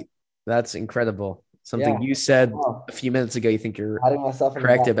right. That's incredible. Yeah. Something you said Oh, a few minutes ago. You think you're patting myself in the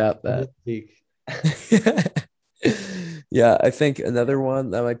correct back. about So that. to speak. Yeah, I think another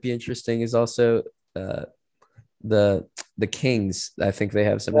one that might be interesting is also uh, the the Kings. I think they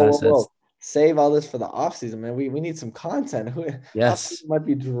have some assets. Whoa. Save all this for the offseason, man. We need some content. Yes, Offseason might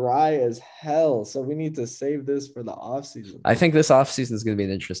be dry as hell. So we need to save this for the offseason. I think this offseason is going to be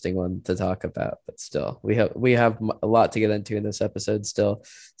an interesting one to talk about. But still, we have a lot to get into in this episode still.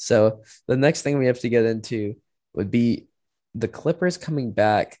 So the next thing we have to get into would be the Clippers coming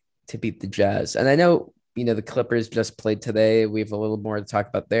back to beat the Jazz. And I know the Clippers just played today. We have a little more to talk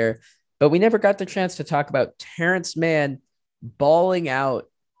about there, but we never got the chance to talk about Terrence Mann balling out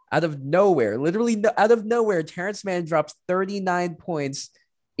of nowhere, literally out of nowhere. Terrence Mann drops 39 points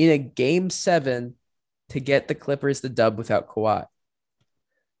in a game 7 to get the Clippers the dub without Kawhi.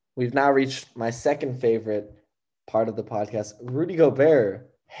 We've now reached my second favorite part of the podcast, Rudy Gobert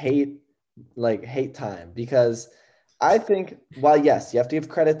hate time, because I think while yes, you have to give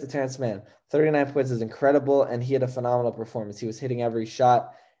credit to Terrence Mann. 39 points is incredible, and he had a phenomenal performance. He was hitting every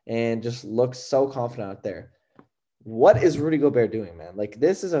shot and just looked so confident out there. What is Rudy Gobert doing, man? Like,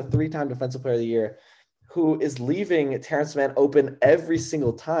 this is a 3-time defensive player of the year who is leaving Terrence Mann open every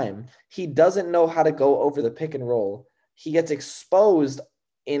single time. He doesn't know how to go over the pick and roll. He gets exposed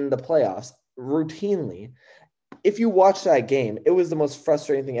in the playoffs routinely. If you watch that game, it was the most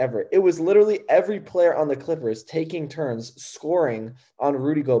frustrating thing ever. It was literally every player on the Clippers taking turns scoring on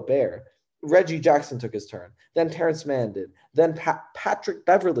Rudy Gobert. Reggie Jackson took his turn. Then Terrence Mann did. Then Patrick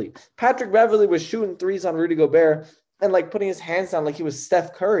Beverly. Patrick Beverly was shooting threes on Rudy Gobert and like putting his hands down like he was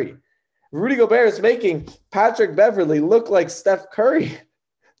Steph Curry. Rudy Gobert is making Patrick Beverly look like Steph Curry.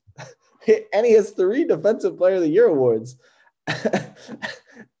 And he has 3 Defensive Player of the Year awards.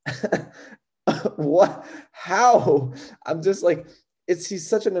 What? How? I'm just like, he's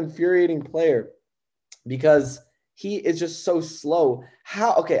such an infuriating player because he is just so slow.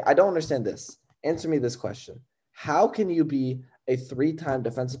 How? Okay, I don't understand this. Answer me this question. How can you be a 3-time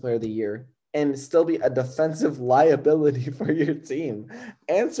Defensive Player of the Year and still be a defensive liability for your team?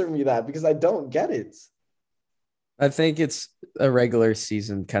 Answer me that, because I don't get it. I think it's a regular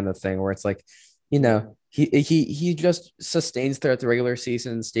season kind of thing where it's like, Yeah. he just sustains throughout the regular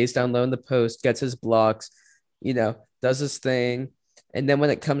season, stays down low in the post, gets his blocks, does his thing. And then when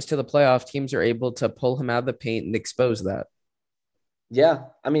it comes to the playoff, teams are able to pull him out of the paint and expose that. Yeah.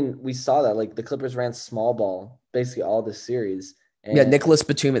 I mean, we saw that. Like the Clippers ran small ball basically all this series. Yeah, And Nicholas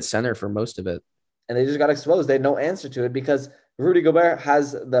Batum at center for most of it. they just got exposed. They had no answer to it because Rudy Gobert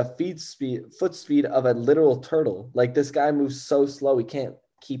has the foot speed of a literal turtle. Like this guy moves so slow, he can't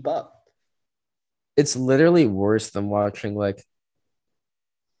keep up. It's literally worse than watching like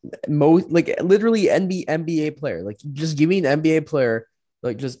most like literally NBA player. Like just give me an NBA player.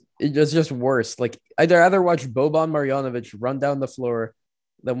 Like it's just worse. Like I'd rather watch Boban Marjanovic run down the floor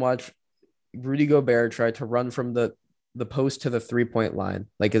than watch Rudy Gobert try to run from the post to the 3-point line.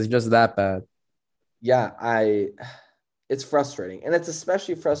 Like it's just that bad. Yeah, it's frustrating. And it's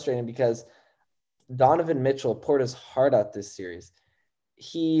especially frustrating because Donovan Mitchell poured his heart out this series.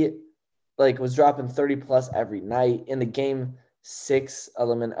 He like was dropping 30 plus every night in the game 6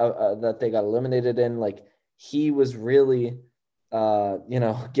 element that they got eliminated in. Like he was really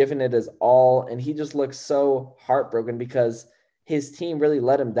giving it his all, and he just looked so heartbroken because his team really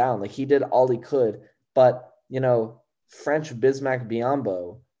let him down. Like he did all he could, but French Bismack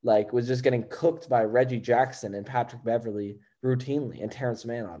Biombo like was just getting cooked by Reggie Jackson and Patrick Beverly routinely, and Terrence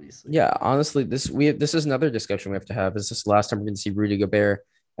Mann obviously. Yeah, honestly, this is another discussion we have to have. Is this the last time we're going to see Rudy Gobert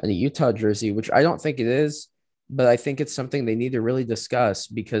in a Utah jersey? Which I don't think it is, but I think it's something they need to really discuss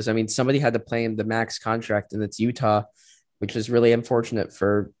because I mean somebody had to play him the max contract and it's Utah, which is really unfortunate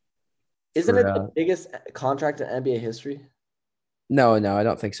for Isn't for it the biggest contract in NBA history? no, I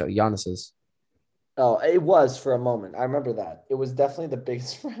don't think so. Giannis's. Oh, it was for a moment. I remember that. It was definitely the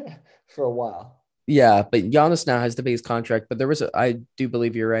biggest for a while. Yeah, but Giannis now has the biggest contract. But I do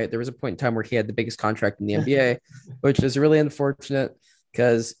believe you're right. There was a point in time where he had the biggest contract in the NBA, which is really unfortunate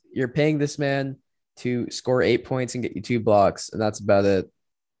because you're paying this man to score 8 points and get you 2 blocks, and that's about it.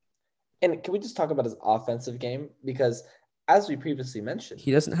 And can we just talk about his offensive game? Because as we previously mentioned,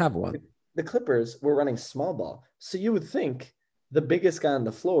 He doesn't have one. the Clippers were running small ball. So you would think the biggest guy on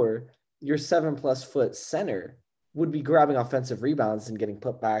the floor, your 7+ foot center, would be grabbing offensive rebounds and getting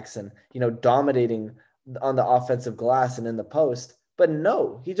putbacks and, dominating on the offensive glass and in the post. But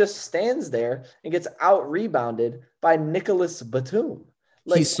no, he just stands there and gets out rebounded by Nicholas Batum.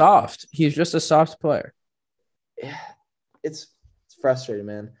 Like, He's soft. He's just a soft player. it's frustrating,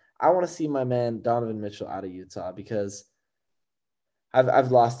 man. I want to see my man Donovan Mitchell out of Utah because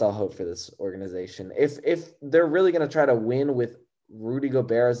I've lost all hope for this organization. If they're really gonna try to win with Rudy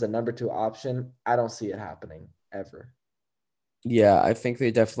Gobert as the number 2 option, I don't see it happening ever. Yeah, I think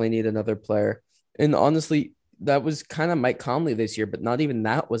they definitely need another player. And honestly, that was kind of Mike Conley this year, but not even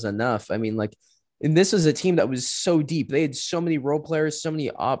that was enough. I mean, like, and this is a team that was so deep. They had so many role players, so many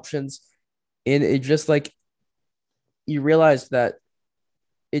options. And it just like you realize that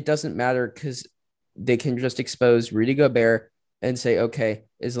it doesn't matter because they can just expose Rudy Gobert and say, okay,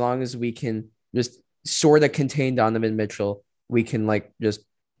 as long as we can just sort of contain Donovan Mitchell, we can like just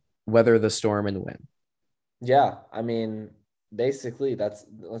weather the storm and win. Yeah, I mean, basically that's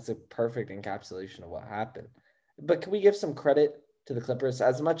a perfect encapsulation of what happened. But can we give some credit to the Clippers?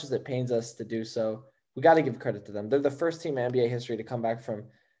 As much as it pains us to do so, we got to give credit to them. They're the first team in NBA history to come back from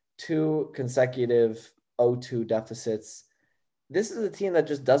 2 consecutive 0-2 deficits. This is a team that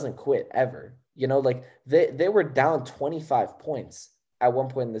just doesn't quit ever. Like they were down 25 points at one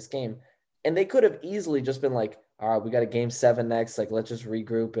point in this game, and they could have easily just been like, all right, we got a game 7 next. Like, let's just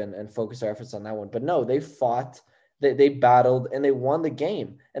regroup and focus our efforts on that one. But no, they fought, they battled, and they won the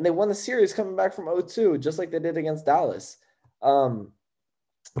game. And they won the series coming back from 0-2, just like they did against Dallas. And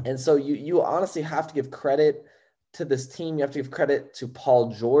so you honestly have to give credit to this team. You have to give credit to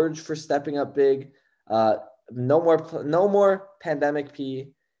Paul George for stepping up big. No more pandemic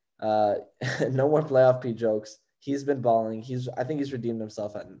P. No more playoff P jokes. He's been balling. I think he's redeemed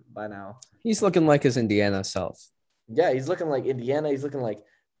himself by now. He's looking like his Indiana self. Yeah, he's looking like Indiana. He's looking like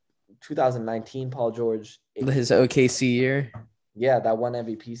 2019 Paul George. His OKC year. Yeah, that one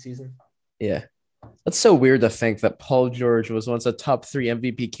MVP season. Yeah. That's so weird to think that Paul George was once a top 3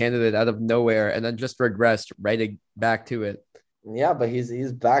 MVP candidate out of nowhere and then just regressed right back to it. Yeah, but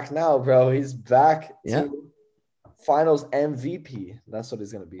he's back now, bro. He's back Yeah. to Finals MVP. That's what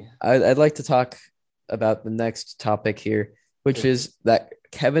he's gonna be. I'd like to talk about the next topic here, which is that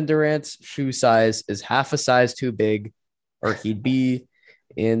Kevin Durant's shoe size is half a size too big, or he'd be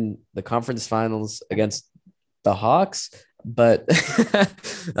in the conference finals against the Hawks. But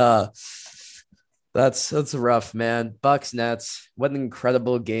That's rough, man. Bucks Nets. What an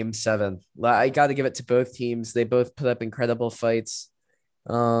incredible game seven. I got to give it to both teams. They both put up incredible fights.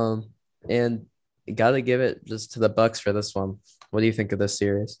 Um, and got to give it just to the Bucks for this one. What do you think of this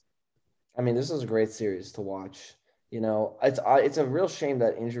series? I mean, this is a great series to watch. It's a real shame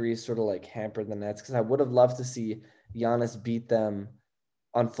that injuries sort of like hampered the Nets because I would have loved to see Giannis beat them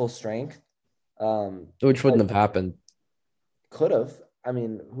on full strength. Which But wouldn't have happened. could have. I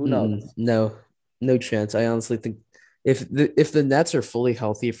mean, who Mm-mm, knows? no, no chance. I honestly think if the Nets are fully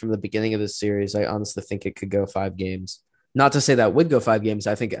healthy from the beginning of the series, I honestly think it could go 5 games. Not to say that would go 5 games.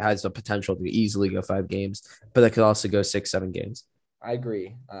 I think it has the potential to easily go 5 games, but it could also go 6, 7 games. I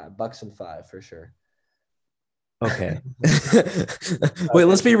agree. Bucks and five for sure. Okay. Wait, Okay.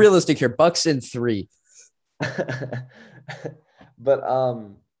 let's be realistic here. Bucks in three. But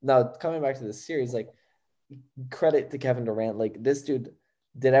now coming back to the series, like credit to Kevin Durant. Like this dude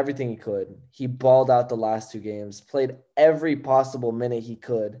did everything he could. He balled out the last 2 games, played every possible minute he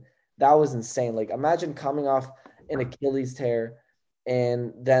could. That was insane. Like imagine coming off an Achilles tear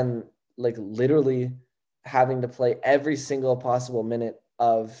and then like literally having to play every single possible minute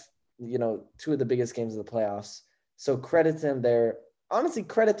of two of the biggest games of the playoffs. So credit to him there. Honestly,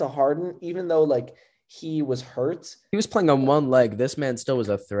 credit to Harden, even though like he was hurt. He was playing on one leg. This man still was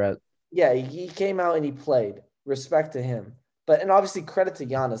a threat. Yeah, he came out and he played. Respect to him. But and obviously credit to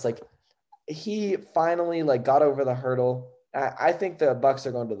Giannis. Like he finally like got over the hurdle. I think the Bucks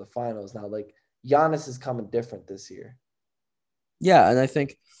are going to the finals now. Like Giannis is coming different this year. Yeah, and I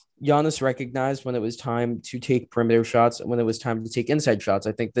think Giannis recognized when it was time to take perimeter shots and when it was time to take inside shots.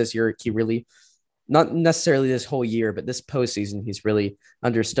 I think this year he really, not necessarily this whole year, but this postseason, he's really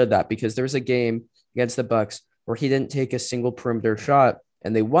understood that because there was a game against the Bucks where he didn't take a single perimeter shot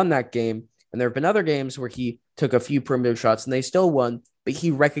and they won that game. And there have been other games where he took a few perimeter shots and they still won, but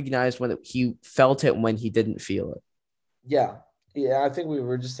he recognized he felt it when he didn't feel it. Yeah. Yeah, I think we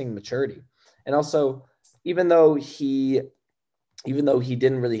were just seeing maturity. And also, even though he even though he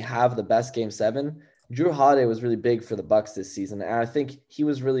didn't really have the best game seven, Drew Holiday was really big for the Bucks this season. And I think he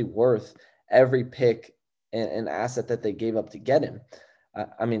was really worth every pick and asset that they gave up to get him.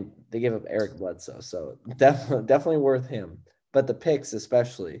 I mean, they gave up Eric Bledsoe, so definitely worth him. But the picks,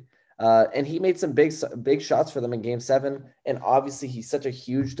 especially, and he made some big shots for them in Game Seven. And obviously, he's such a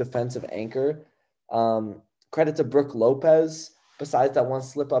huge defensive anchor. Credit to Brook Lopez. Besides that one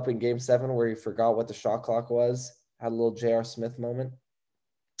slip up in Game Seven where he forgot what the shot clock was, had a little J.R. Smith moment.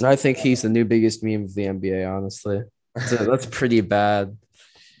 I think he's the new biggest meme of the NBA, honestly. So that's pretty bad.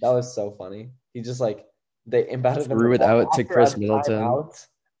 That was so funny. He just like they inbounded him the Threw it ball out to after a Chris Middleton. timeout.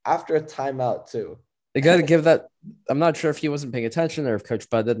 After a timeout too. They got to give that. I'm not sure if he wasn't paying attention or if Coach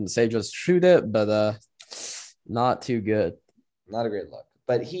Bud didn't say just shoot it, but not too good. Not a great look.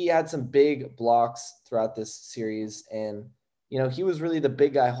 But he had some big blocks throughout this series, and he was really the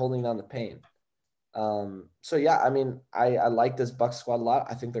big guy holding down the paint. So yeah, I mean, I like this Bucks squad a lot.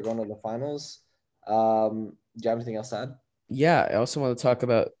 I think they're going to the finals. Do you have anything else to add? Yeah, I also want to talk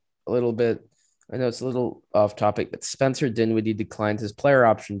about a little bit. I know it's a little off topic, but Spencer Dinwiddie declined his player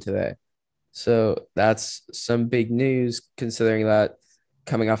option today. So that's some big news considering that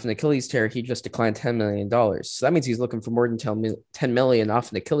coming off an Achilles tear, he just declined $10 million. So that means he's looking for more than 10 million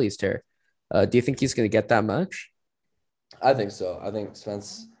off an Achilles tear. Do you think he's going to get that much? I think so. I think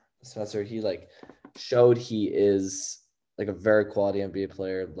Spencer, he like showed he is like a very quality NBA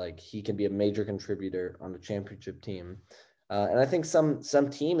player. Like he can be a major contributor on a championship team. And I think some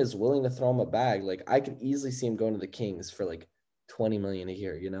team is willing to throw him a bag. Like I could easily see him going to the Kings for like 20 million a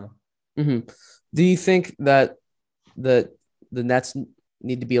year. Mm-hmm. Do you think that the Nets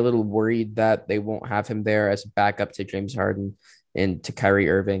need to be a little worried that they won't have him there as a backup to James Harden and to Kyrie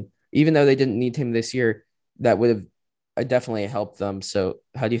Irving, even though they didn't need him this year? That would have definitely helped them. So,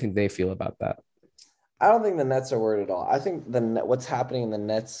 how do you think they feel about that? I don't think the Nets are worried at all. I think what's happening in the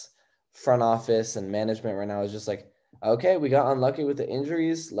Nets front office and management right now is just like, okay, we got unlucky with the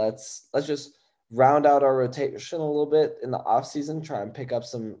injuries. Let's just round out our rotation a little bit in the offseason, try and pick up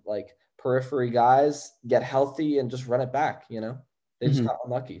some like periphery guys, get healthy, and just run it back. They just Mhm. got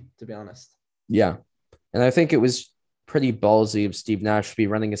unlucky, to be honest. Yeah, and I think it was pretty ballsy of Steve Nash to be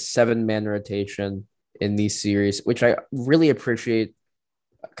running a 7-man rotation in these series, which I really appreciate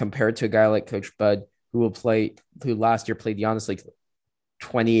compared to a guy like Coach Bud, who last year played Giannis like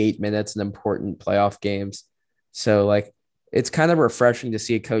 28 minutes in important playoff games. So like it's kind of refreshing to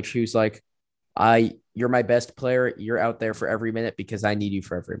see a coach who's like, you're my best player. You're out there for every minute because I need you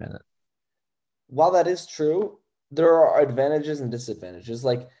for every minute. While that is true, there are advantages and disadvantages.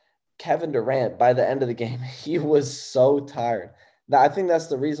 Like Kevin Durant, by the end of the game, he was so tired. I think that's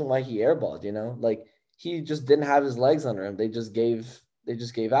the reason why he airballed. Like he just didn't have his legs under him. They just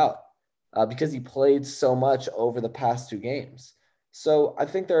gave out because he played so much over the past two games. So I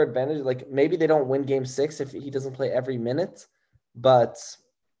think their advantage, like maybe they don't win game six if he doesn't play every minute, but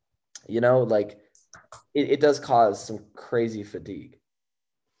like it does cause some crazy fatigue.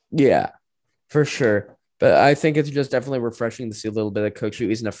 Yeah, for sure. But I think it's just definitely refreshing to see a little bit of coach who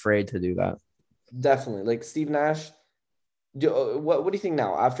isn't afraid to do that. Definitely. Like Steve Nash, what do you think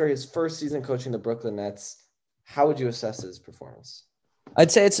now? After his first season coaching the Brooklyn Nets, how would you assess his performance?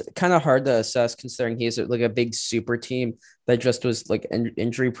 I'd say it's kind of hard to assess considering he's like a big super team that just was like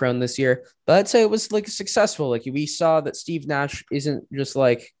injury prone this year. But I'd say it was like successful. Like we saw that Steve Nash isn't just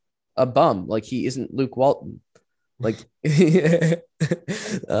like a bum. Like he isn't Luke Walton. Like,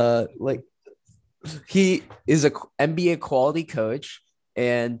 like he is a NBA quality coach,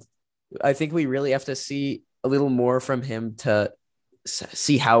 and I think we really have to see a little more from him to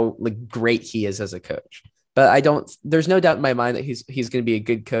see how like great he is as a coach. But I don't. There's no doubt in my mind that he's going to be a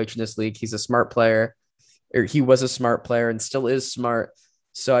good coach in this league. He's a smart player, or he was a smart player and still is smart.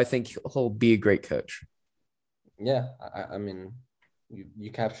 So I think he'll be a great coach. Yeah, I mean,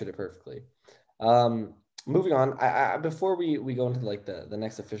 you captured it perfectly. Um, Moving on, before we go into like the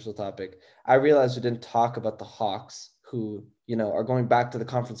next official topic, I realized we didn't talk about the Hawks, who are going back to the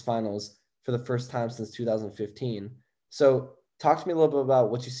conference finals for the first time since 2015. So, talk to me a little bit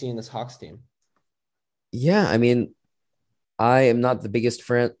about what you see in this Hawks team. Yeah, I mean, I am not the biggest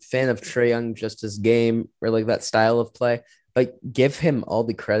fan of Trae Young, just his game or like that style of play, but give him all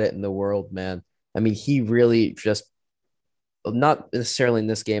the credit in the world, man. I mean, he really just not necessarily in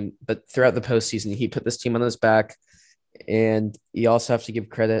this game, but throughout the postseason, he put this team on his back. And you also have to give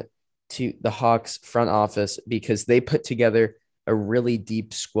credit to the Hawks front office because they put together a really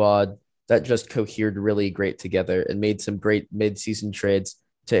deep squad that just cohered really great together and made some great midseason trades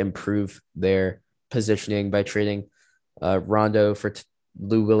to improve their positioning by trading Rondo for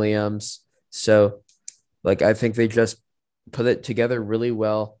Lou Williams. So, like, I think they just put it together really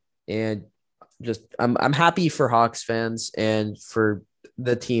well. And just I'm happy for Hawks fans and for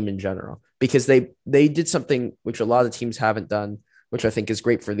the team in general because they did something which a lot of teams haven't done, which I think is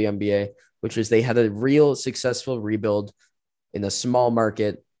great for the NBA, which is they had a real successful rebuild in a small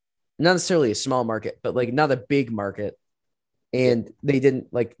market, not necessarily a small market, but like not a big market, Yeah, and they didn't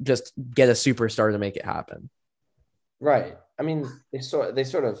like just get a superstar to make it happen. right. I mean,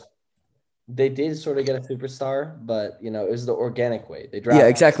 they did sort of get a superstar, but it was the organic way. They Yeah, drafted.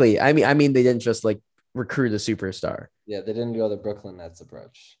 exactly. I mean, they didn't just like recruit a superstar. Yeah, they didn't go the Brooklyn Nets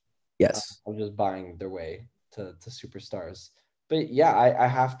approach. Yes. Of just buying their way to superstars. But yeah, I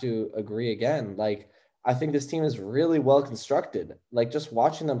have to agree again. Like, I think this team is really well constructed. Like, just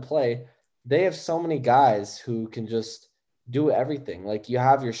watching them play, they have so many guys who can just do everything. Like, you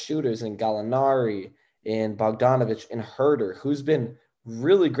have your shooters in Gallinari and Bogdanovich and Herder, who's been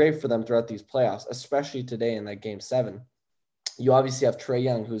really great for them throughout these playoffs, especially today in that game seven. You obviously have Trae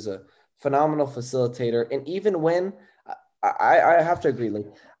Young, who's a phenomenal facilitator. And even when I have to agree, like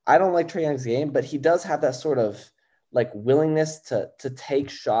I don't like Trae Young's game, but he does have that sort of like willingness to take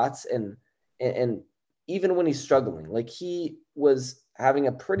shots and even when he's struggling, like he was having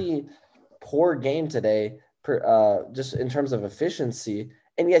a pretty poor game today, just in terms of efficiency,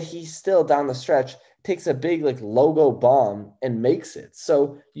 and yet he still down the stretch takes a big like logo bomb and makes it.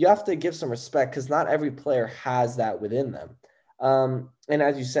 So you have to give some respect because not every player has that within them. And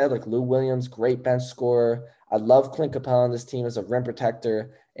as you said, like Lou Williams, great bench scorer. I love Clint Capella on this team as a rim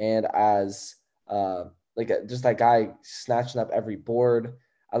protector and as just that guy snatching up every board.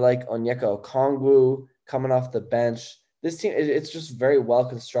 I like Onyeka Okongwu coming off the bench. This team, it's just very well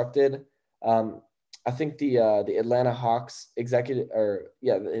constructed. Um, I think the Atlanta Hawks executive, or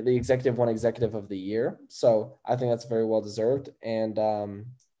yeah, the executive won executive of the year. So I think that's very well deserved. And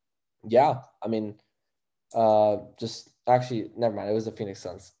yeah, I mean, just actually, never mind. It was the Phoenix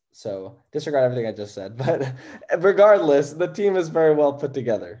Suns. So disregard everything I just said. But regardless, the team is very well put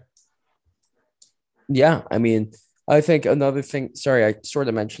together. Yeah, I mean, I think another thing, sorry, I sort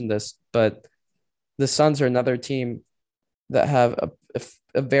of mentioned this, but the Suns are another team that have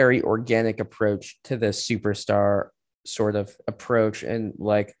a very organic approach to this superstar sort of approach and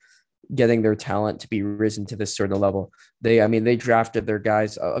like getting their talent to be risen to this sort of level. I mean, they drafted their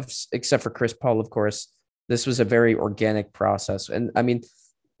guys, except for Chris Paul, of course. This was a very organic process. And I mean,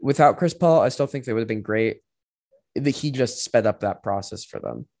 without Chris Paul, I still think they would have been great. He just sped up that process for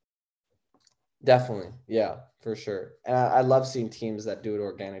them. Definitely. Yeah, for sure. And I love seeing teams that do it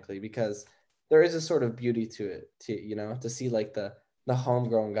organically because there is a sort of beauty to it, to see like the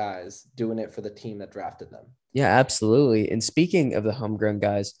homegrown guys doing it for the team that drafted them. Yeah, absolutely. And speaking of the homegrown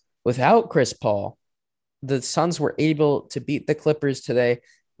guys, without Chris Paul, the Suns were able to beat the Clippers today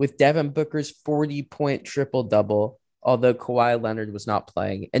with Devin Booker's 40-point triple double, although Kawhi Leonard was not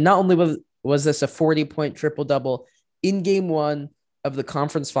playing. And not only was this a 40-point triple double in game one of the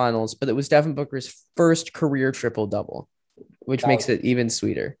conference finals, but it was Devin Booker's first career triple double, which That makes was it even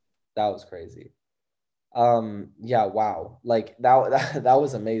sweeter. that was crazy. Yeah, wow. Like that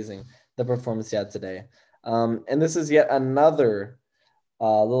was amazing, the performance he had today. And this is yet another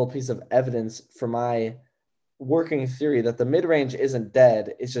little piece of evidence for my working theory that the mid range isn't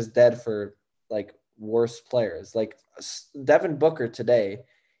dead. It's just dead for like worse players. Like Devin Booker today,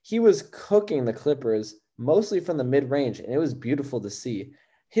 he was cooking the Clippers mostly from the mid range, and it was beautiful to see.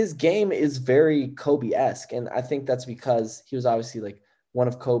 His game is very Kobe esque, and I think that's because he was obviously like one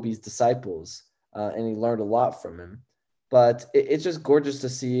of Kobe's disciples, and he learned a lot from him. But it's just gorgeous to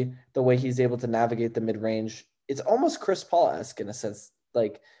see the way he's able to navigate the mid range. It's almost Chris Paul esque in a sense,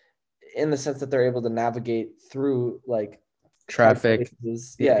 like in the sense that they're able to navigate through like tight Traffic.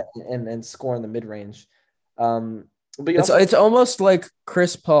 spaces, Yeah. yeah, and score in the mid range. But you It's also it's almost like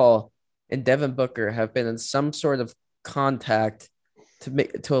Chris Paul and Devin Booker have been in some sort of contact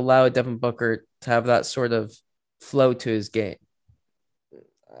to allow Devin Booker to have that sort of flow to his game.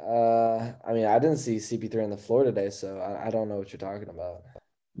 I mean, I didn't see CP3 on the floor today, so I don't know what you're talking about.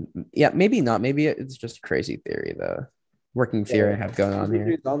 Yeah, maybe not. Maybe it's just a crazy theory, though. Working theory I Yeah, have going on CP3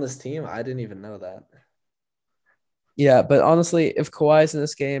 here. is on this team. I didn't even know that. Yeah, but honestly, if Kawhi's in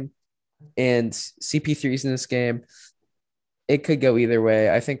this game and CP3's in this game, it could go either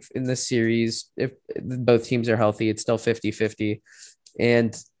way. I think in this series, if both teams are healthy, it's still 50-50.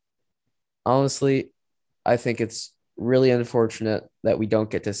 And honestly, I think it's really unfortunate that we don't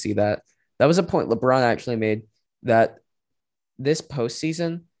get to see that. That was a point LeBron actually made that this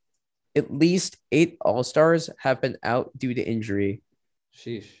postseason, at least 8 All-Stars have been out due to injury.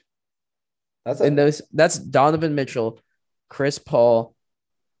 Sheesh. That's And a that's Donovan Mitchell, Chris Paul,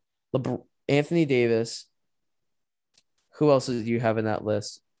 Anthony Davis. Who else do you have in that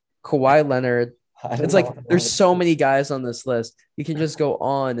list? Kawhi Leonard. I It's don't like there's know. so many guys on this list. You can just go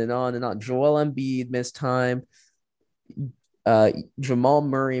on and on and on. Joel Embiid missed time. Uh, Jamal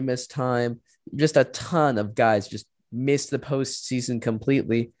Murray missed time. Just a ton of guys just missed the postseason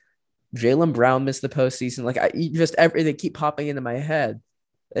completely. Jaylen Brown missed the postseason. Like they keep popping into my head.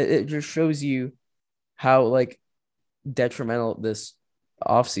 It just shows you how like detrimental this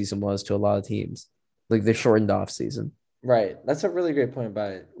offseason was to a lot of teams, like the shortened offseason. Right. That's a really great point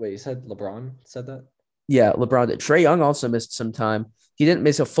about it. Wait, you said LeBron said that? Yeah, LeBron did. Trae Young also missed some time. He didn't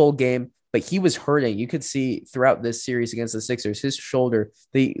miss a full game, but he was hurting. You could see throughout this series against the Sixers, his shoulder,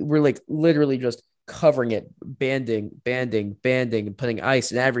 they were like literally just covering it, banding, and putting ice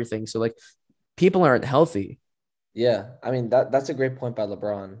and everything. So like people aren't healthy. Yeah. I mean that's a great point by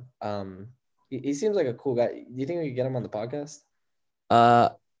LeBron. He seems like a cool guy. Do you think we could get him on the podcast? Uh,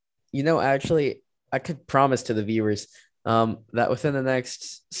 actually, I could promise to the viewers that within the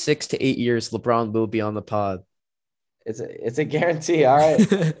next 6 to 8 years, LeBron will be on the pod. It's a guarantee. All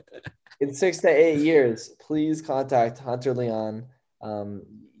right. In 6 to 8 years, please contact Hunter Leon. Um,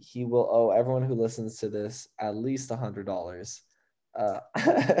 he will owe everyone who listens to this at least $100.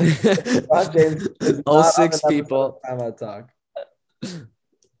 LeBron James is All not on an six episode of people. Time Out Talk.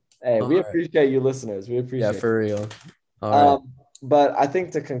 Hey, All we right. appreciate you listeners. We Yeah, appreciate it. for real. All right. But I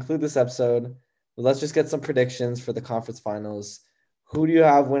think to conclude this episode, let's just get some predictions for the conference finals. Who do you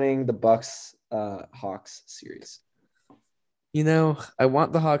have winning the Bucks Hawks series? I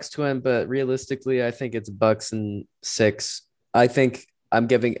want the Hawks to win, but realistically, I think it's Bucks and 6. I think I'm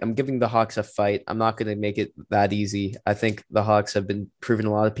giving the Hawks a fight. I'm not going to make it that easy. I think the Hawks have been proving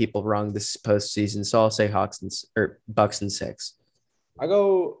a lot of people wrong this postseason, so I'll say Hawks or Bucks and 6. I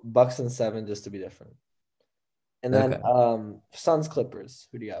go Bucks and 7 just to be different. And then Okay. Suns Clippers.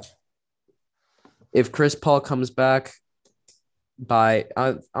 Who do you have? If Chris Paul comes back I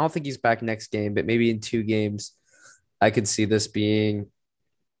don't think he's back next game, but maybe in 2 games, I could see this being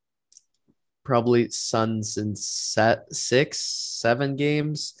probably Suns in 6, 7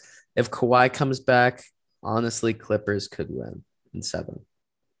 games. If Kawhi comes back, honestly, Clippers could win in 7.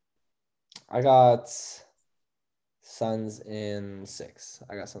 I got Suns in 6.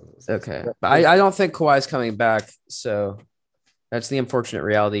 I got Suns in 6. Okay. But I don't think Kawhi's coming back. So that's the unfortunate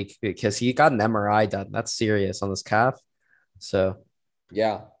reality because he got an MRI done. That's serious on his calf. So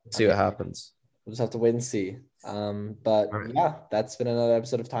Yeah. I see mean, what happens. we'll just have to wait and see. But All right. yeah, that's been another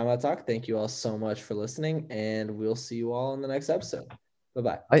episode of Time Out Talk. Thank you all so much for listening, and we'll see you all in the next episode. Bye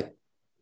bye. Bye.